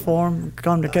uniform,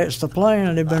 come to catch the plane,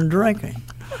 and they'd been drinking.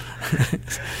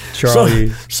 Charlie.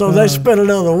 So they spent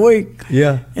another week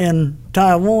Yeah. in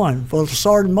Taiwan. Well, the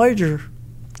Sergeant Major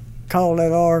called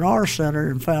that R&R Center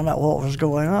and found out what was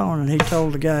going on, and he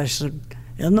told the guys, he said,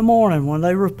 in the morning when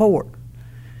they report,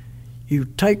 you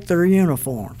take their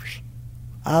uniforms.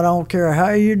 I don't care how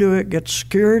you do it, get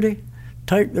security,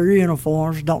 take their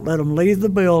uniforms, don't let them leave the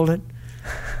building.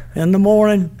 In the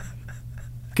morning,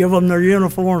 give them their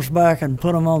uniforms back and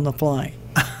put them on the plane.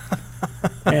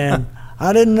 And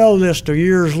I didn't know this till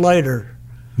years later.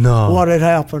 No. What had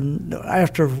happened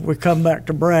after we come back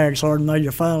to Bragg. Sergeant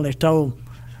Major finally told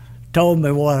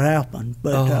me what happened.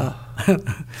 But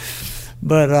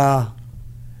but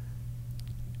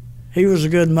he was a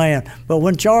good man. But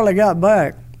when Charlie got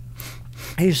back,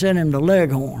 he sent him to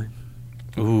Leghorn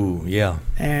Ooh, yeah.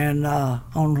 and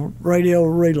on radio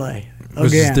relay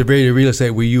This is again. the radio real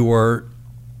estate where you were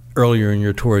earlier in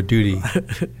your tour of duty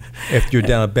after you're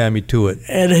down at Bambi to it.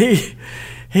 And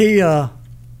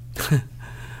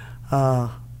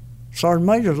Sergeant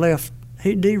Major left,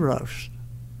 he deroast.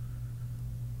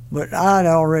 But I'd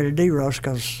already deroast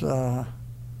because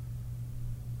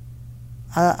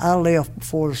I left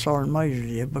before the Sergeant Major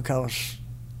did because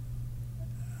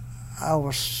I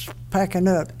was packing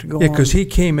up to go Yeah, on. because he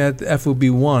came at the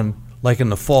FOB1 like in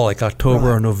the fall, like October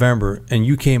Right. or November, and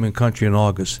you came in country in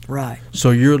August. Right.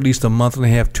 So you're at least a month and a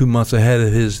half, 2 months ahead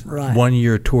of his Right. 1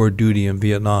 year tour of duty in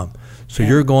Vietnam. So Yeah.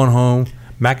 you're going home.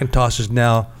 McIntosh is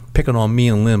now picking on me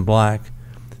and Lynn Black.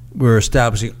 We're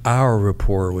establishing our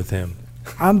rapport with him.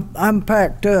 I'm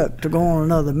packed up to go on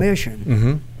another mission.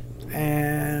 Mm-hmm.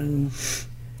 And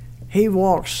he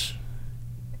walks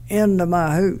into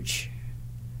my hooch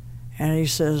and he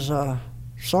says,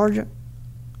 Sergeant,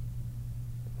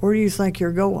 where do you think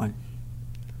you're going?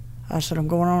 I said, I'm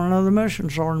going on another mission,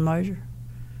 Sergeant Major.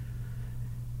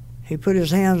 He put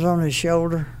his hands on his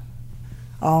shoulder,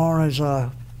 on his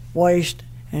waist,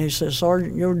 And he said,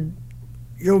 Sergeant,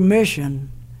 your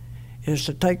mission is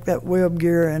to take that web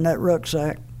gear and that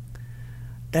rucksack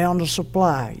down to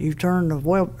supply. You turn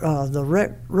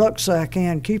the rucksack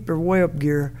in, keep your web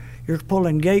gear. You're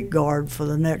pulling gate guard for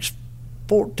the next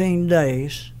 14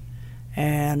 days,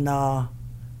 and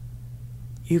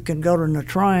you can go to the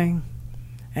train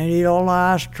and eat all the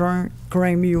ice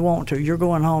cream you want to. You're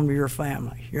going home to your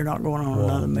family. You're not going on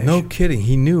another mission. No kidding.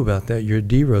 He knew about that. Your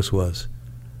DEROS was.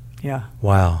 Yeah.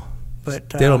 Wow. But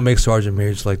They don't make sergeant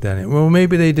majors like that anymore. Well,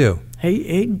 maybe they do.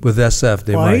 He With SF,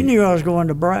 they well, might. he knew I was going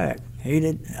to brag. I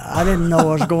didn't know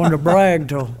I was going to brag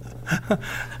till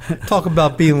Talk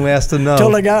about being last to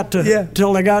know. they got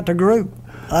to group.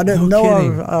 I didn't No know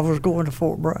kidding. I was going to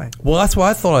Fort Bragg. Well, that's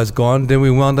why I thought I was gone. Then we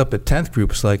wound up at 10th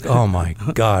group. It's like, oh my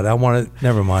God, I want to.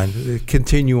 Never mind.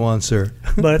 Continue on, sir.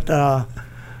 But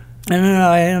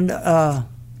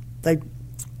they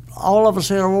all of us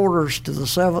had orders to the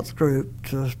 7th group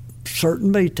to a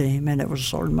certain B team, and it was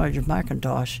Sergeant Major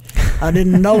McIntosh. I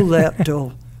didn't know that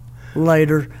till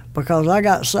later because I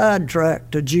got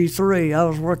sidetracked to G3. I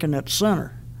was working at the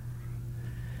center.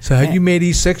 So had you made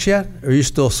E6 yet, or are you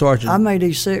still sergeant? I made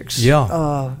E6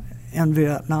 Yeah. In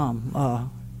Vietnam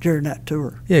during that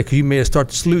tour. Yeah, because you made us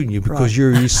start saluting you because Right.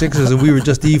 you're E6s and we were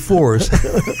just E4s.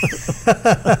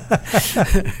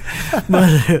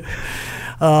 But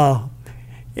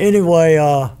anyway,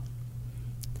 I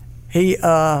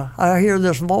hear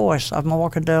this voice. I'm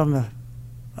walking down the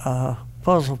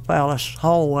Puzzle Palace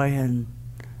hallway, and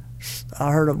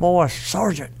I heard a voice,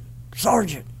 Sergeant,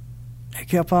 Sergeant. They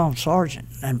kept on, Sergeant.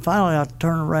 And finally I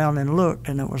turned around and looked,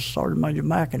 and it was Sergeant Major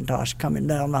McIntosh coming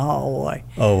down the hallway.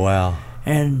 Oh, wow.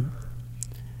 And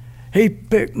he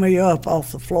picked me up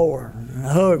off the floor and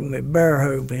hugged me, bear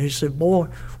hugged me. He said, boy,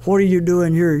 what are you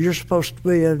doing here? You're supposed to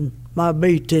be in my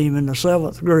B team in the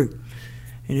 7th group.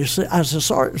 And he said, I said,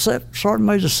 Sergeant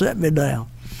Major, set me down,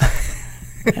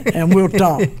 and we'll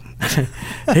talk.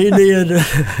 He did.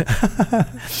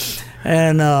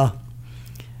 And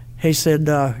he said,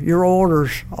 your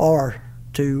orders are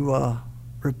to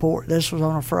report. This was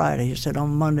on a Friday. He said,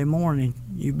 on Monday morning,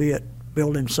 you be at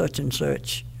building such and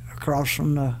such across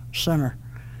from the center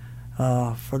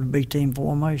for the B team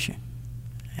formation.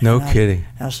 No And kidding.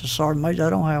 I said, Sergeant Major, I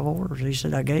don't have orders. He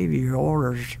said, I gave you your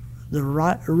orders. The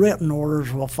written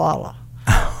orders will follow.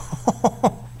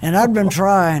 And I'd been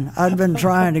trying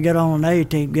to get on an A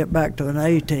team, get back to an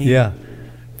A team Yeah.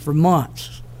 for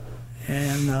months.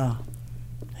 And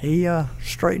he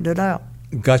straightened it out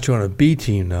Got you on a B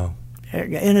team, though.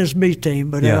 in his B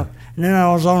team. But Yeah. and then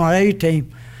I was on an A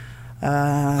team.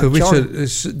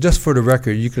 Because just for the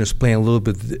record, you can explain a little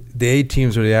bit. The A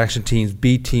teams are the action teams.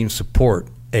 B teams support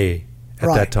A at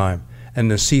Right. that time, and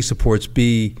the C supports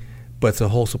B, but it's a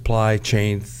whole supply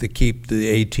chain to keep the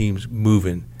A teams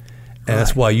moving, and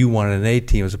that's Right. why you wanted an A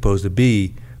team as opposed to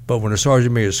B. But when a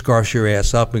sergeant major scarfs your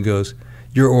ass up and goes,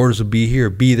 "Your orders will be here,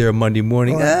 be there Monday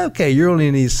morning." Right. Okay, you're only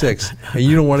in E6, and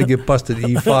you don't want to get busted at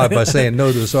E5 by saying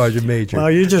no to the sergeant major.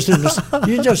 well, you just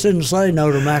didn't say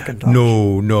no to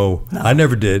McIntosh. No, I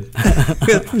never did,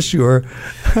 for sure.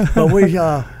 But we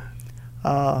and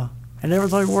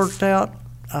everything worked out.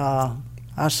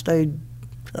 I stayed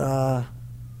a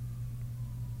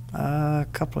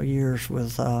couple of years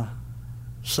with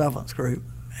 7th group,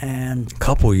 and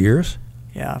Couple years?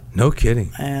 yeah, No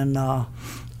kidding. and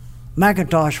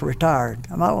McIntosh retired.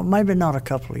 Maybe not a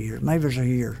couple of years, maybe it was a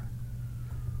year,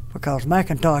 because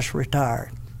McIntosh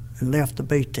retired and left the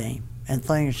B team, and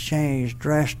things changed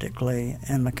drastically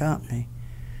in the company.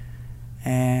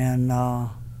 And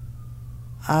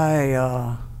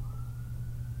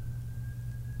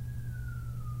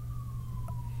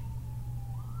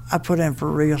I put in for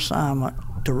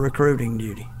reassignment to recruiting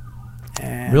duty.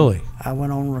 And Really? I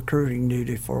went on recruiting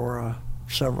duty for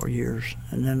several years,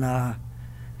 and then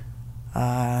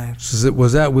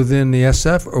Was that within the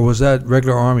SF or was that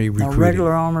regular Army recruiting?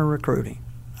 regular Army recruiting.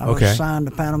 I was Okay. assigned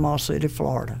to Panama City,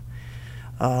 Florida.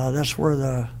 That's where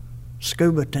the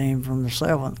scuba team from the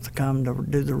 7th come to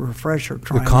do the refresher The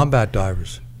training. combat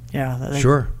divers. Yeah,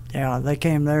 Sure. Yeah, they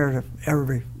came there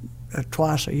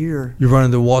twice a year. You're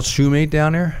running the Walt Shoemate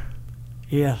down there?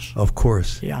 Yes. Of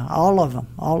course. Yeah, all of them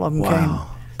came. Wow.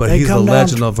 But They he's the come down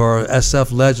legend of our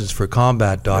SF legends for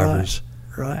combat divers.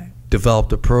 Right.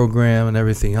 Developed a program and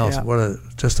everything else. Yeah.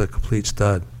 Just a complete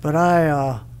stud. But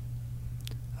I'd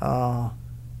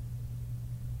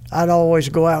always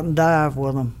go out and dive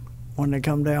with them when they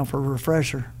come down for a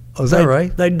refresher. Oh, is that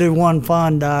right? They'd do one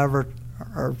fun dive or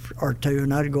two,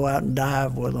 and I'd go out and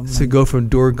dive with them. So go from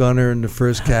door gunner in the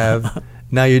first cav.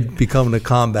 Now you're becoming a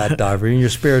combat diver in your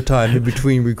spare time in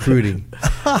between recruiting.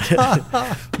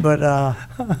 But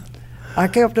I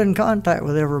kept in contact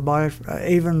with everybody,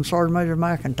 even Sergeant Major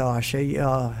McIntosh.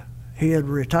 He had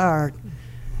retired,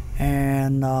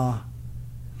 and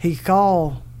he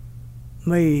called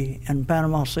me in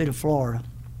Panama City, Florida.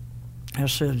 I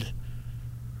said,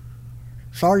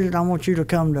 Sergeant, I want you to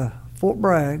come to Fort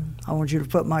Bragg. I want you to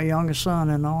put my youngest son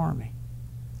in the Army.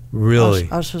 Really?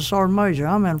 I said, Sergeant Major,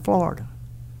 I'm in Florida.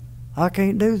 I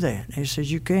can't do that. He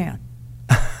says, you can.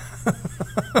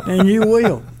 And you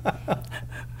will.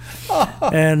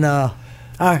 And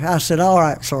I said, all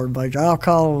right, Sergeant Major, I'll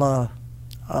call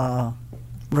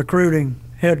recruiting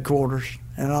headquarters,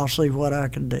 and I'll see what I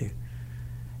can do.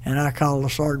 And I called the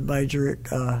Sergeant Major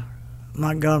at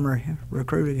Montgomery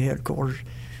recruiting headquarters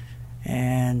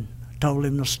and told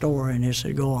him the story, and he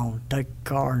said, go on, take a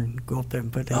car and go up there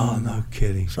and put him Oh, in. no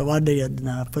kidding. So I did, and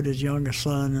I put his youngest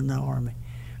son in the Army.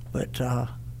 But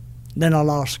then I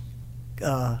lost,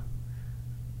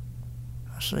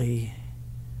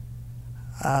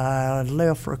 I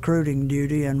left recruiting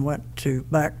duty and went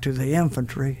back to the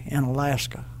infantry in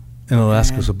Alaska. In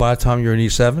Alaska. And So by the time you're in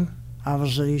E7? I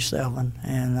was at E7,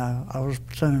 and I was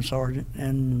platoon sergeant,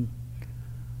 and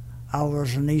I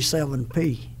was an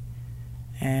E7P.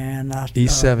 And I,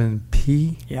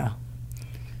 E7P? yeah.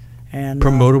 And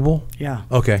Promotable? yeah.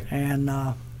 Okay. And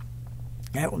I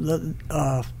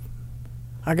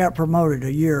got promoted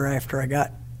a year after I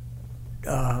got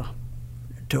to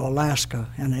Alaska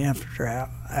in the infantry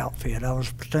outfit. I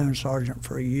was platoon sergeant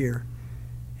for a year,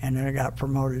 and then I got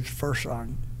promoted to first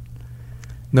sergeant.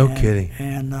 No kidding.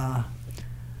 And I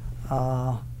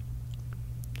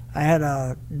had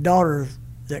a daughter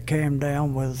that came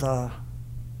down with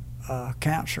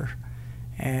cancer,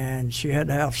 and she had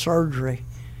to have surgery,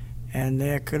 and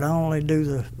they could only do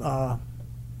the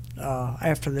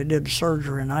after they did the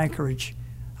surgery in Anchorage.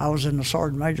 I was in the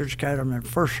Sergeant Major's Academy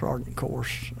first sergeant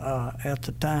course at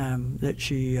the time that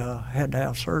she had to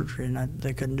have surgery, and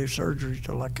they couldn't do surgery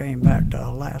till I came back to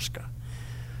Alaska.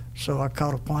 So I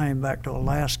caught a plane back to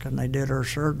Alaska, and they did her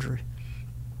surgery.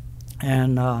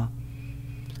 And I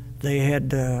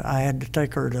had to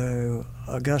take her to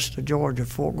Augusta, Georgia,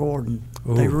 Fort Gordon.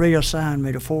 Ooh. They reassigned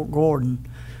me to Fort Gordon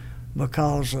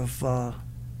because of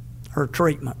her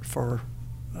treatment for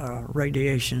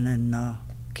radiation and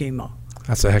chemo.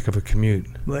 That's a heck of a commute.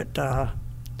 But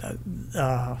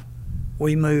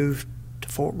we moved to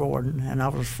Fort Gordon, and I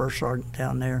was first sergeant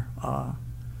down there.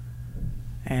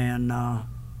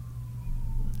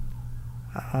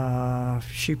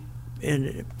 She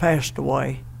passed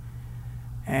away,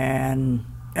 and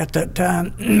at that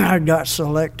time I got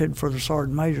selected for the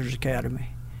Sergeant Major's Academy,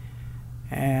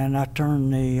 and I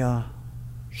turned the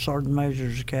Sergeant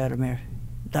Major's Academy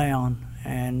down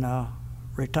and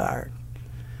retired.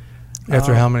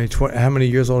 After how many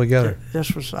years altogether?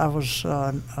 I was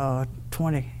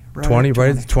 20. 20,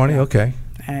 right at 20? Yeah. Okay.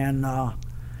 And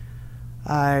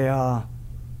I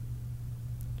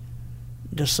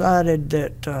decided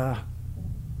that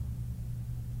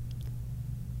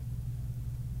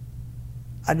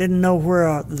I didn't know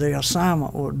where the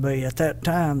assignment would be. At that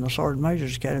time, the Sergeant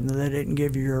Major's Academy, they didn't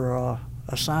give your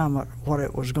assignment what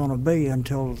it was going to be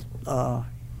until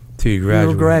Till you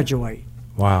you graduate.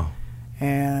 Wow.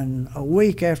 And a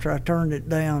week after I turned it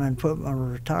down and put my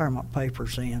retirement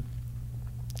papers in,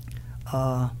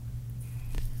 I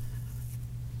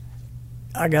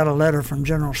got a letter from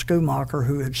General Schumacher,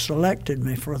 who had selected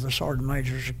me for the Sergeant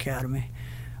Major's Academy,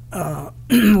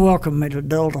 welcomed me to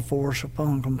Delta Force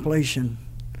upon completion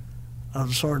of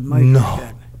the Sergeant Major's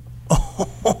Academy.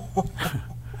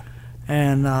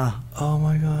 And Oh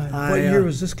my God. What year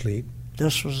was this, Clete?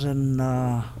 this was in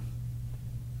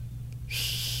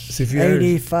See if you had-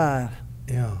 85.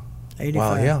 Yeah.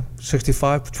 85. Wow, yeah.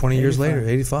 65, 20 years 85. later,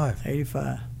 85.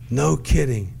 85. No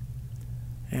kidding.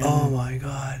 And Oh my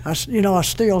God. I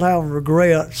still have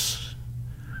regrets.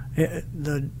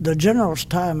 The general's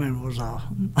timing was off.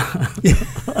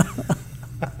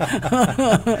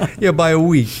 Yeah, by a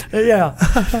week. Yeah.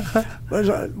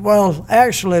 Well,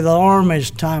 actually, the Army's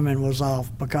timing was off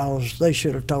because they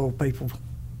should have told people,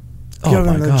 Oh,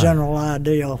 given my a God. general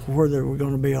idea of where they were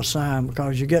going to be assigned,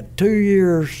 because you get 2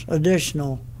 years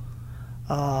additional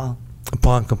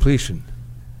Upon completion.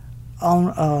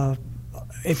 on.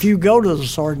 If you go to the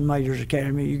Sergeant Major's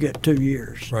Academy, you get 2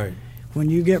 years. Right. When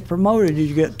you get promoted,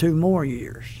 you get 2 more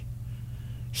years.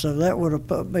 So that would have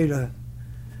put me to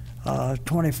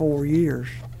 24 years.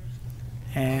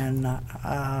 And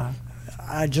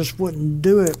I just wouldn't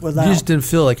do it without. You just didn't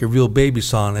feel like a real baby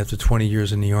son after 20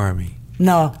 years in the Army.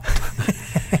 No.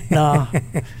 No.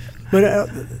 But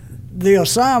the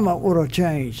assignment would have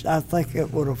changed. I think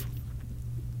it would have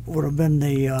been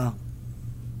the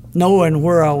knowing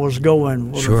where I was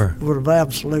going Sure. would have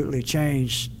absolutely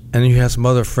changed. And you have some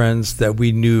other friends that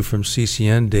we knew from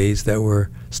CCN days that were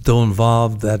still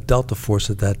involved at Delta Force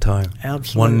at that time.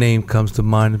 Absolutely. One name comes to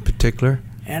mind in particular.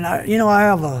 And I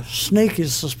have a sneaky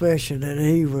suspicion that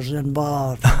he was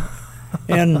involved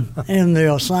in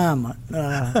the assignment.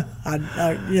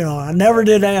 I never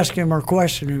did ask him or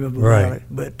question him about Right. it,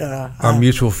 but Our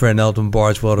mutual friend Elton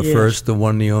Bargewell the Yes. first, the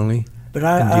one and the only. But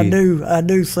I Indeed.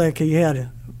 do think he had it,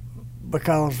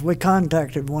 because we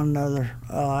contacted one another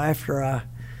after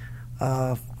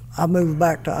I moved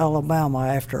back to Alabama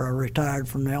after I retired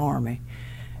from the Army,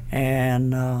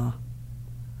 and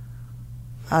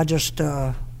I just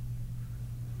I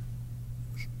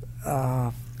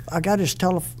got his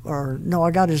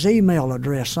I got his email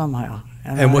address somehow.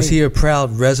 And was he a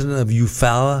proud resident of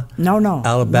Eufaula? No,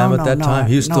 Alabama at that time?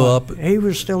 He was still up? He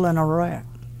was still in Iraq.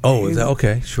 Oh, is that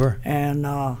okay? Sure. And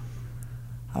I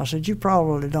said, you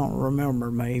probably don't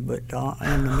remember me, but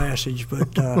in the message,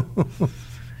 but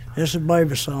this is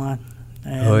baby son.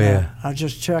 And, Oh, yeah. I was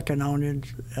just checking on you,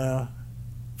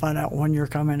 find out when you're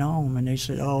coming home. And he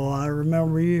said, oh, I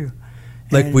remember you.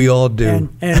 Like we all do.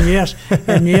 And yes,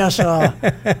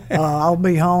 I'll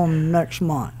be home next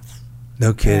month.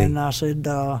 No kidding. And I said,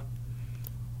 well,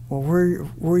 where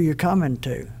are you coming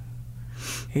to?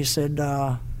 He said,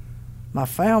 my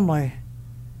family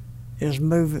is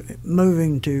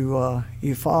moving to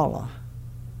Eufaula,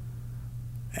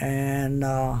 and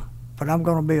but I'm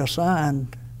going to be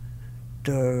assigned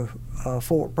to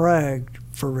Fort Bragg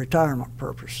for retirement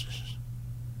purposes.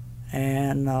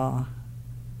 And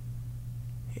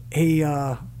he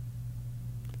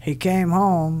came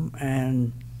home,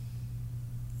 and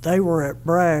they were at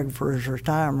Bragg for his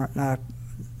retirement, and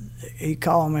he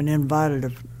called me and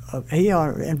invited he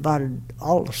invited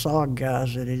all the SOG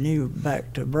guys that he knew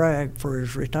back to Bragg for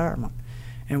his retirement,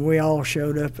 and we all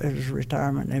showed up at his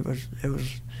retirement. And it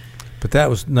was. But that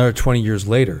was another 20 years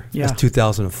later. Yeah. That's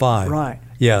 2005. Right.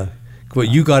 Yeah. But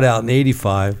you got out in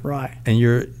 85. Right. And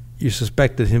you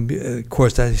suspected him. Of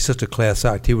course, that he's such a class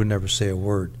act. He would never say a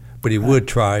word, but he would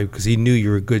try because he knew you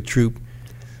were a good troop,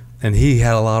 and he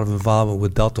had a lot of involvement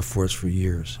with Delta Force for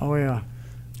years. Oh yeah.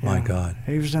 My Yeah. God.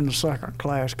 He was in the second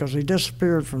class because he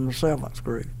disappeared from the 7th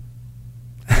group,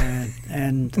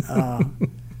 and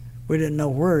we didn't know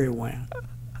where he went,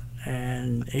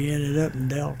 and he ended up in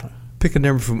Delta. Pick a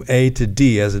number from A to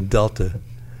D, as in Delta.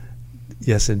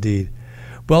 Yes, indeed.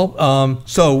 Well,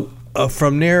 so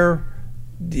from there,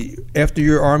 after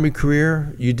your Army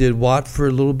career, you did what for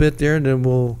a little bit there, and then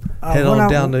we'll head on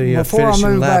down the before I finishing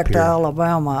moved lap back here. to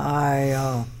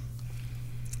Alabama,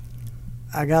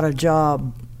 I got a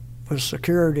job with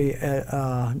security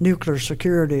at nuclear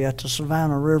security at the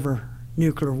Savannah River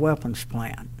nuclear weapons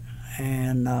plant,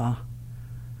 and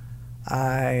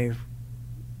I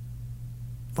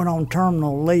went on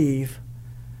terminal leave,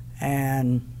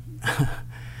 and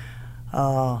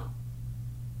the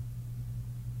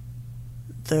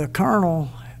colonel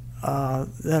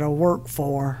that I worked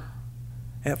for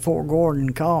at Fort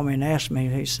Gordon called me and asked me,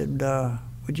 he said,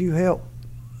 would you help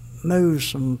move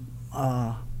some,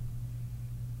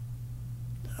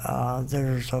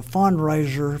 there's a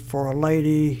fundraiser for a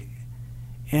lady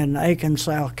in Aiken,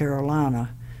 South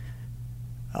Carolina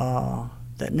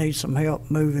that needs some help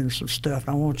moving some stuff.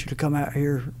 And I want you to come out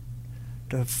here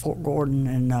to Fort Gordon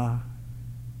and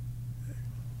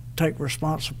take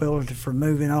responsibility for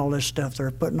moving all this stuff.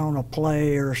 They're putting on a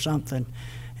play or something,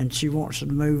 and she wants to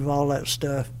move all that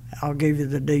stuff. I'll give you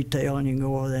the detail, and you can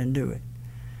go over there and do it.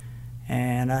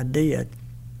 And I did.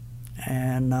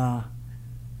 And I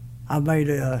made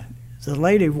the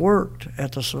lady worked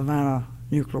at the Savannah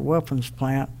nuclear weapons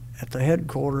plant at the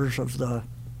headquarters of the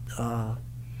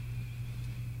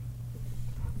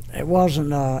it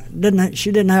wasn't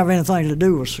she didn't have anything to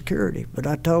do with security, but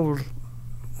I told her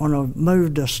when I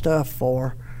moved the stuff for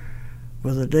her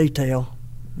with the detail,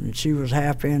 and she was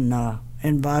happy, and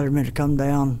invited me to come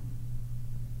down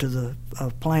to the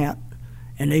plant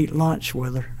and eat lunch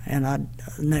with her, and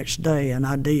next day, and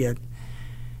I did.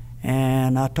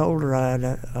 And I told her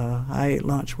I ate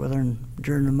lunch with her, and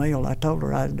during the meal I told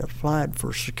her I'd applied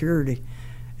for security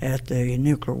at the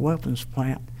nuclear weapons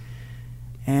plant.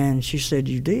 And she said,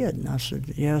 you did? And I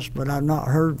said, yes, but I've not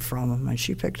heard from them. And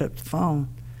she picked up the phone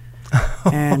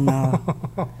and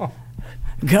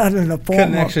got an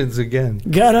appointment. Connections again.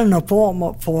 Got an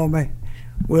appointment for me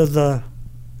with the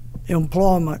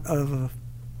employment of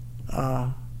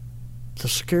the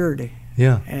security.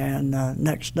 Yeah. And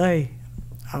next day,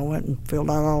 I went and filled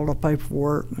out all the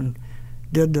paperwork and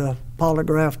did the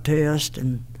polygraph test.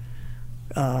 And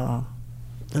the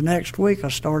next week, I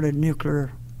started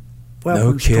nuclear weapons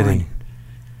No kidding. training.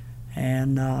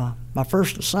 And my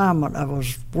first assignment, I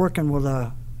was working with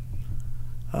a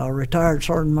retired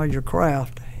Sergeant Major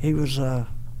Kraft. He was a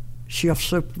shift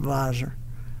supervisor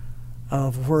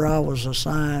of where I was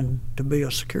assigned to be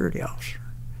a security officer.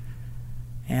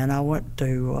 And I went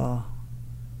to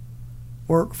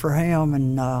work for him,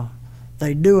 and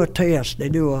they do a test. They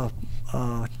do a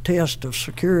test of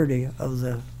security of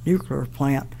the nuclear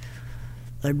plant.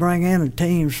 They bring in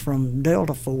teams from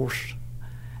Delta Force.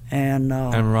 And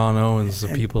Ron Owens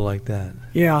and people like that.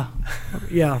 Yeah,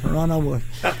 Ron Owens.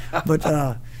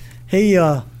 But he,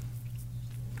 and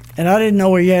I didn't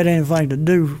know he had anything to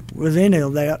do with any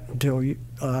of that until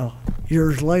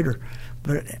years later.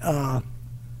 But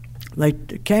they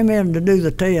came in to do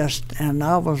the test, and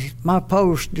my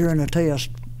post during the test,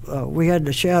 we had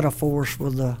the shadow force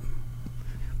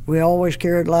we always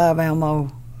carried live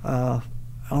ammo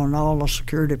on all the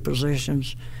security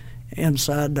positions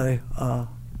inside the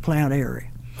plant area.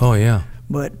 Oh, yeah.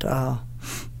 But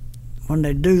when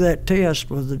they do that test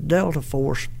with the Delta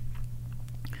Force,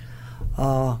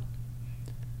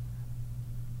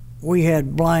 we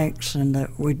had blanks, and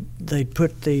they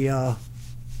put the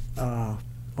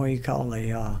what do you call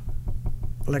the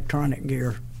electronic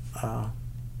gear,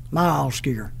 miles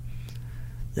gear,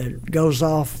 that goes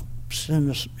off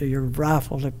in your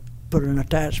rifle. They put an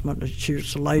attachment that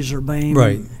shoots a laser beam.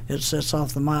 Right. It sets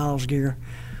off the miles gear.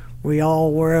 We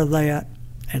all wear that,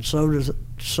 and so do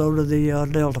the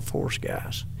Delta Force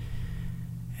guys.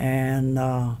 And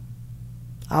I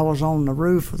was on the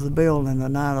roof of the building the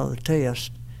night of the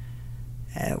test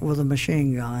with a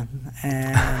machine gun,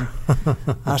 and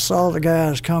I saw the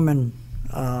guys coming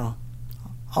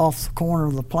off the corner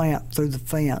of the plant through the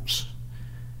fence,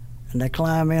 and they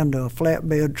climb into a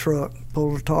flatbed truck,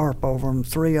 pull the tarp over them.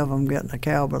 3 of them get in the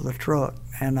cab of the truck,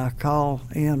 and I call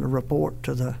in to report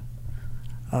to the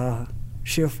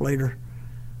shift leader.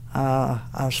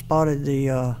 I spotted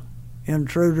the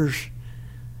intruders.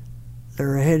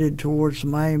 They're headed towards the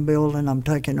main building. I'm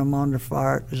taking them under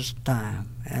fire at this time.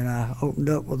 And I opened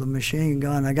up with a machine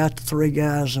gun. I got the 3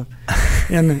 guys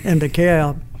in the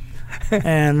cab,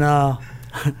 and I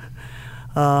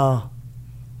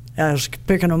was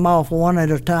picking them off one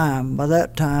at a time. By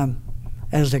that time,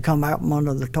 as they come out from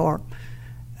under the tarp,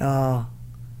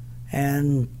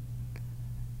 and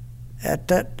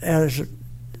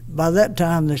by that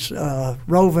time, this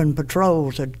roving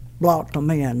patrols had blocked them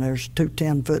in. There's 2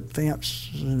 10-foot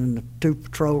fences and 2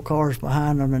 patrol cars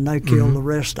behind them, and they killed the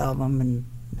rest of them, and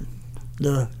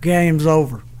the game's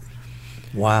over.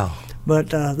 Wow. But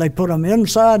they put them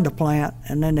inside the plant,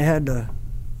 and then they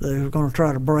were going to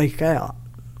try to break out.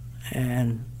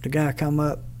 And the guy come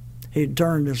up, he'd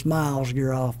turned his miles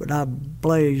gear off, but I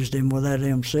blazed him with that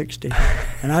M60.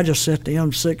 And I just set the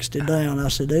M60 down. I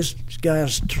said, this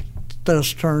guy's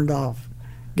stuff's turned off.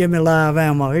 Give me live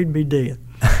ammo, he'd be dead.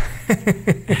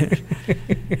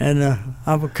 And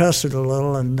I was cussing a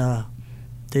little, and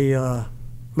the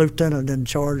lieutenant in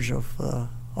charge of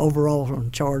overall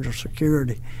in charge of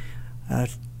security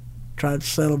tried to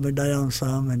settle me down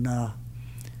some, and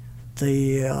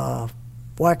the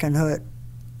Wackenhut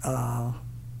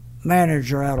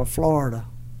manager out of Florida,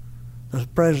 the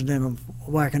president of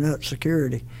Wackenhut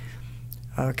Security,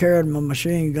 carried my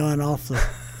machine gun off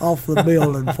the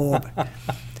building for me.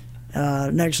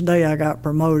 Next day I got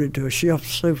promoted to a shift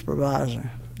supervisor,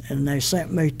 and they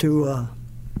sent me to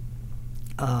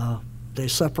the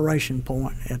separation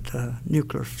point at the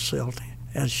nuclear facility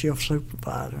as shift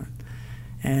supervisor.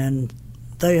 And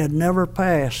they had never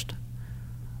passed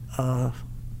the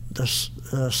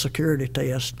security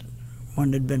test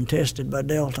when they'd been tested by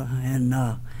Delta, and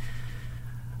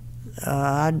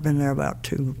I'd been there about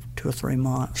two or 3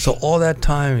 months. So all that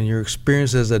time and your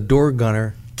experience as a door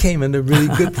gunner came into really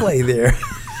good play there.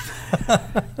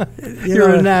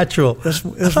 You're a natural. It's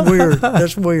weird.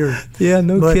 That's weird. Yeah,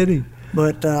 no kidding.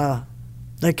 But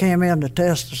they came in to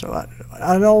test us. So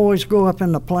I'd always go up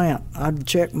in the plant. I'd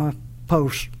check my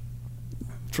post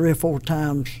 3 or 4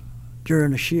 times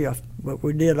during the shift. But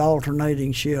we did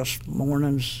alternating shifts: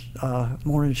 morning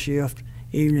shift,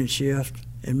 evening shift,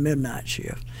 and midnight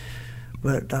shift.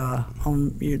 But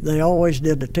they always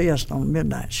did the test on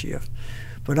midnight shift.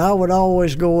 But I would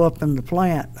always go up in the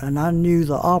plant, and I knew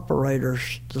the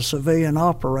operators, the civilian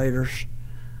operators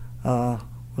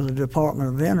with the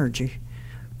Department of Energy,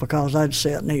 because I'd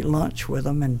sit and eat lunch with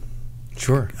them, and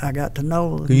sure, I got to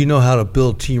know them. You know how to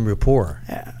build team rapport.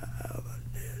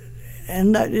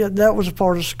 And that was a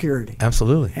part of security.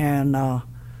 Absolutely. And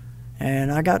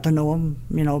I got to know them,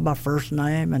 by first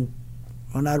name, and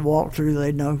when I'd walk through,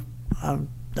 they'd know.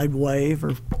 They'd wave,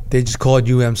 or they just called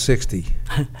you M60.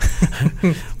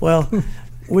 Well,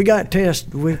 we got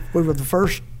tested. We were the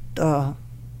first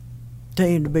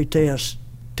team to be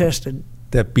tested.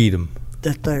 That beat him.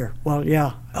 That there. Well,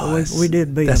 yeah, Oh, we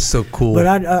did beat that's them. so cool. But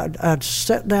I'd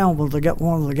sat down with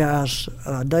one of the guys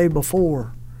day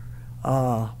before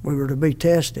we were to be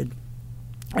tested,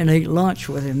 and eat lunch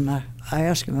with him. I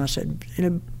asked him. I said,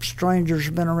 "Any strangers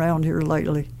been around here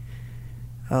lately?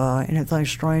 Anything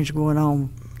strange going on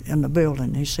in the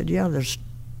building?" He said, "Yeah, there's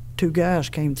 2 guys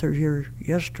came through here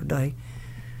yesterday."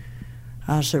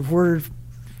 I said, "Where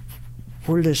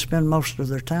did they spend most of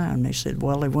their time?" And he said,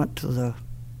 "Well, they went to the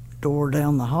door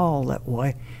down the hall that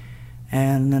way,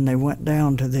 and then they went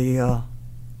down to the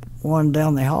one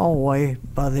down the hallway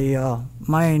by the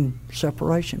main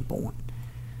separation point.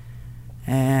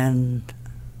 And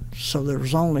so there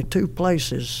was only 2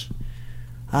 places.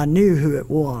 I knew who it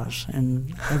was,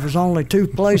 and there was only 2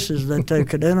 places that they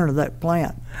could enter that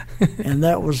plant, and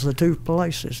that was the 2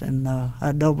 places. And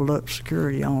I doubled up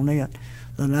security on it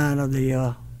the night of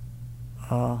the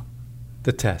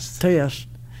test.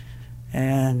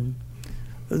 And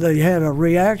they had a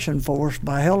reaction force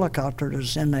by helicopter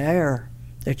that's in the air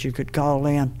that you could call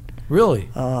in Really?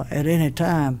 at any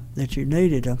time that you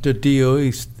needed them. The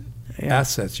DOE Yeah.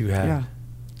 assets you had. Yeah.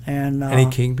 And Any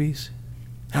King Bees?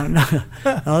 no,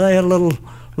 they had little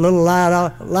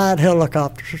light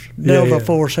helicopters, Delta yeah.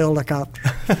 Force helicopters.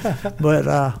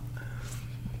 But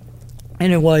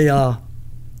anyway,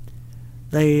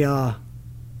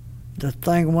 the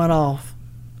thing went off,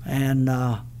 and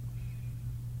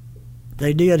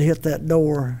they did hit that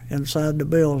door inside the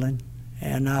building,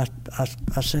 and I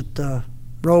sent the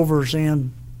rovers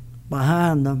in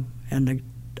behind them, and they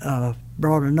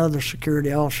brought another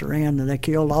security officer in, and they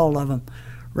killed all of them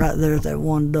right there at that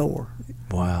one door.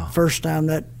 Wow. First time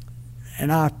that,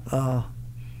 and I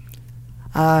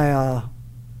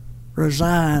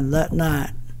resigned that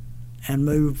night and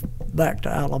moved back to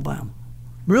Alabama.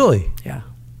 Really? Yeah.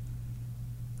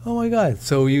 Oh my God!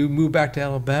 So you moved back to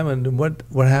Alabama, and what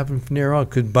happened from there on?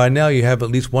 Because by now you have at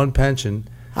least one pension.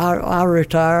 I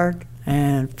retired,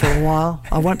 and for a while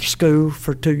I went to school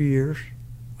for 2 years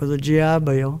with a GI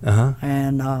Bill,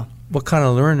 and What kind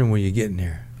of learning were you getting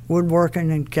there?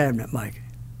 woodworking and cabinet making.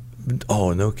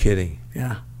 Oh, no kidding!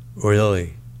 Yeah.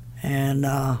 Really? And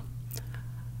I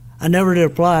never did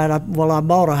apply it. I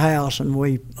bought a house, and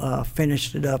we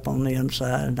finished it up on the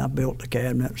inside, and I built the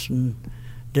cabinets and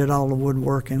did all the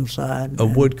woodwork inside. A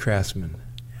wood craftsman.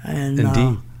 And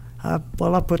Indeed. I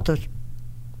put the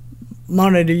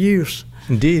money to use,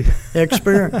 Indeed.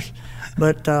 experience.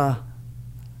 But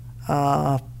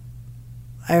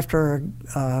after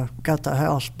I got the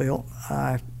house built,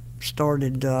 I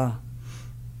started. I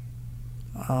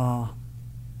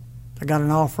got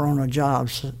an offer on a job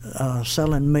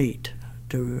selling meat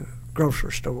to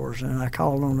grocery stores, and I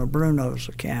called on a Bruno's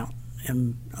account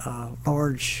in a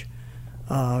large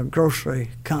grocery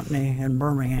company in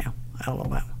Birmingham,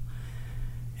 Alabama.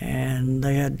 And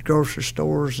they had grocery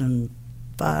stores in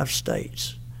 5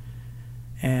 states.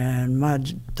 And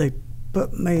they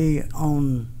put me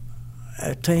on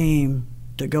a team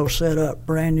to go set up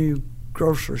brand new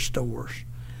grocery stores.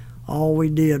 All we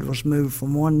did was move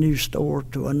from one new store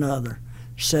to another,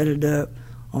 set it up.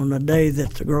 On the day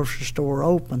that the grocery store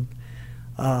opened,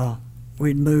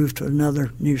 we'd move to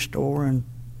another new store and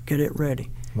get it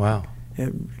ready. Wow.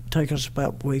 It'd take us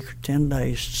about a week or 10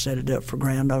 days to set it up for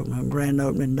grand opening. On grand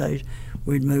opening days,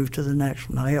 we'd move to the next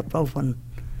one. I helped open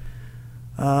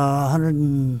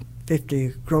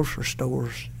 150 grocery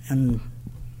stores in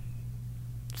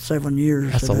 7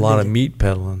 years. That's a that I lot did of it. meat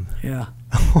peddling. Yeah.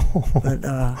 But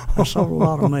I sold a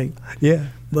lot of meat. Yeah.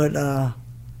 But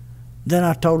then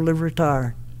I totally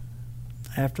retired.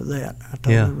 After that, I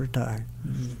totally retired.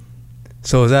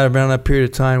 So was that around that period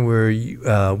of time where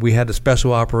we had the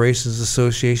Special Operations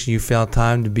Association? You found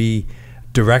time to be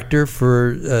director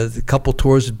for a couple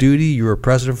tours of duty. You were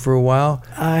president for a while.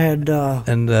 I had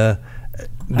and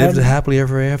lived happily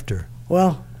ever after.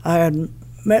 Well, I had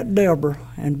met Deborah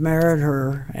and married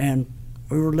her, and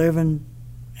we were living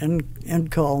in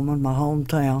Coleman, my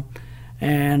hometown.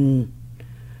 And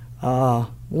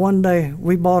one day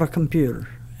we bought a computer,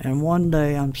 and one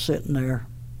day I'm sitting there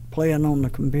playing on the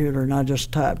computer, and I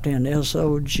just typed in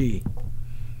SOG,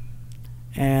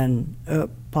 and up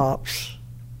pops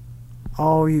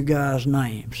all you guys'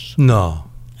 names No.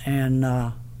 and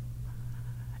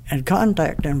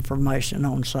contact information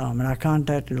on some. And I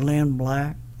contacted Lynn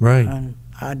Black. Right. And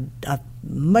I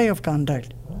may have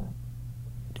contacted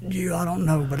you, I don't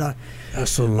know, but That's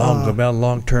so long about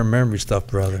long-term memory stuff,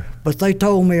 brother. but they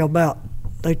told me about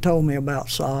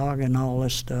SOG and all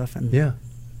this stuff, and Yeah.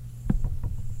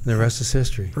 The rest is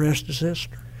history. the rest is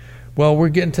history. Well, we're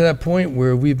getting to that point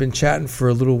where we've been chatting for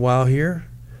a little while here.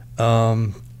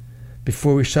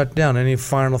 Before we shut down, any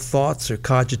final thoughts or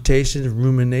cogitations,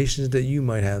 ruminations that you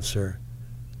might have, sir?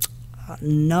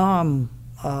 No,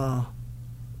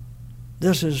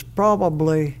 this is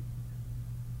probably,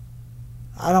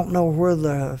 I don't know where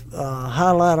the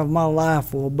highlight of my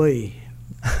life will be,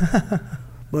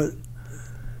 but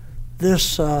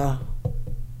this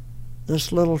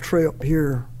little trip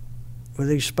here with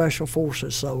these Special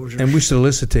Forces soldiers. And we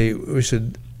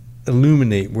should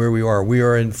illuminate where we are. We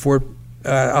are in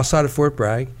outside of Fort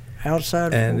Bragg.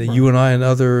 Outside and Fort Bragg. You and I and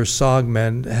other SOG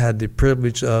men had the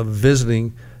privilege of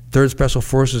visiting 3rd Special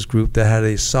Forces Group that had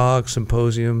a SOG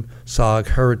Symposium, SOG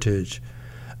Heritage,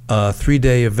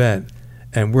 3-day event.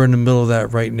 And we're in the middle of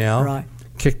that right now. Right.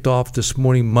 Kicked off this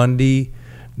morning, Monday,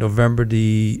 November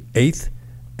the 8th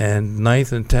and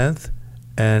 9th and 10th.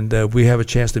 And we have a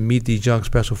chance to meet these young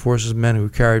Special Forces men who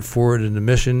carried forward in the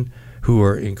mission, who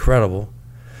are incredible,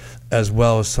 as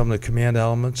well as some of the command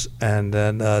elements. And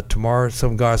then tomorrow,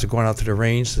 some guys are going out to the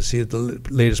range to see what the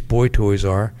latest boy toys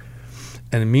are.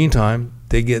 And in the meantime,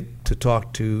 they get to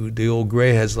talk to the old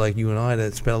gray heads like you and I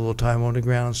that spent a little time on the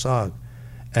ground in SOG.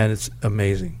 And it's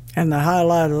amazing. And the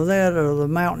highlight of that are the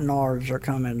Mountain Ards are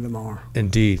coming tomorrow.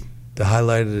 Indeed. The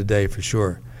highlight of the day for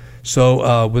sure.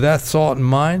 So with that thought in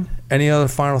mind, any other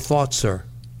final thoughts, sir?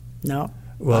 No.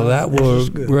 Well,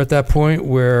 we're at that point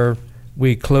where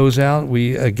we close out.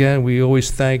 We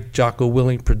always thank Jocko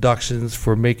Willink Productions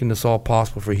for making this all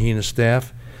possible for he and his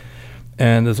staff.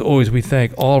 And as always, we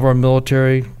thank all of our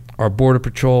military, our Border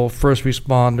Patrol, first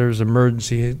responders,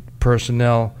 emergency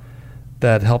personnel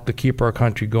that help to keep our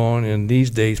country going, and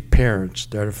these days, parents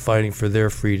that are fighting for their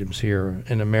freedoms here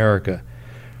in America.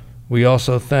 We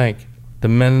also thank the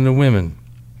men and the women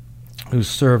who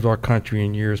served our country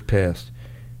in years past.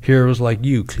 Heroes like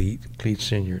you, Cleet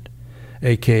Sinyard,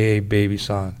 a.k.a. Baby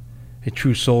Son, a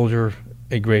true soldier,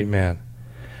 a great man.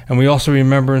 And we also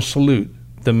remember and salute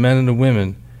the men and the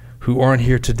women who aren't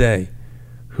here today,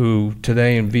 who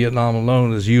today in Vietnam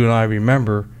alone, as you and I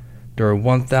remember, there are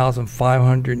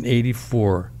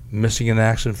 1,584 missing in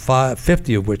action,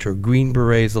 50 of which are Green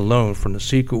Berets alone from the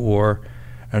Secret War,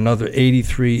 and another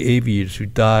 83 aviators who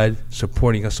died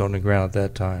supporting us on the ground at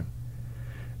that time.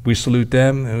 We salute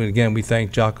them, and again, we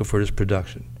thank Jocko for this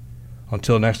production.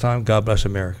 Until next time, God bless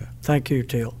America. Thank you,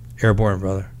 Till. Airborne,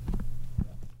 brother.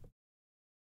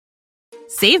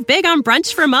 Save big on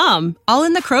brunch for mom, all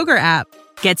in the Kroger app.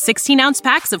 Get 16-ounce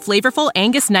packs of flavorful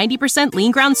Angus 90%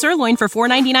 lean ground sirloin for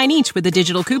 $4.99 each with a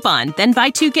digital coupon. Then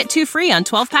buy 2, get 2 free on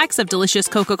 12 packs of delicious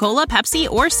Coca-Cola, Pepsi,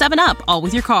 or 7-Up, all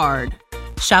with your card.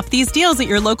 Shop these deals at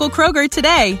your local Kroger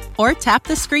today, or tap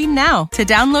the screen now to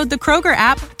download the Kroger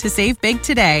app to save big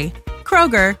today.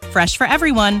 Kroger, fresh for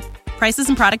everyone. Prices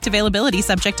and product availability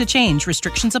subject to change.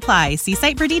 Restrictions apply. See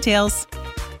site for details.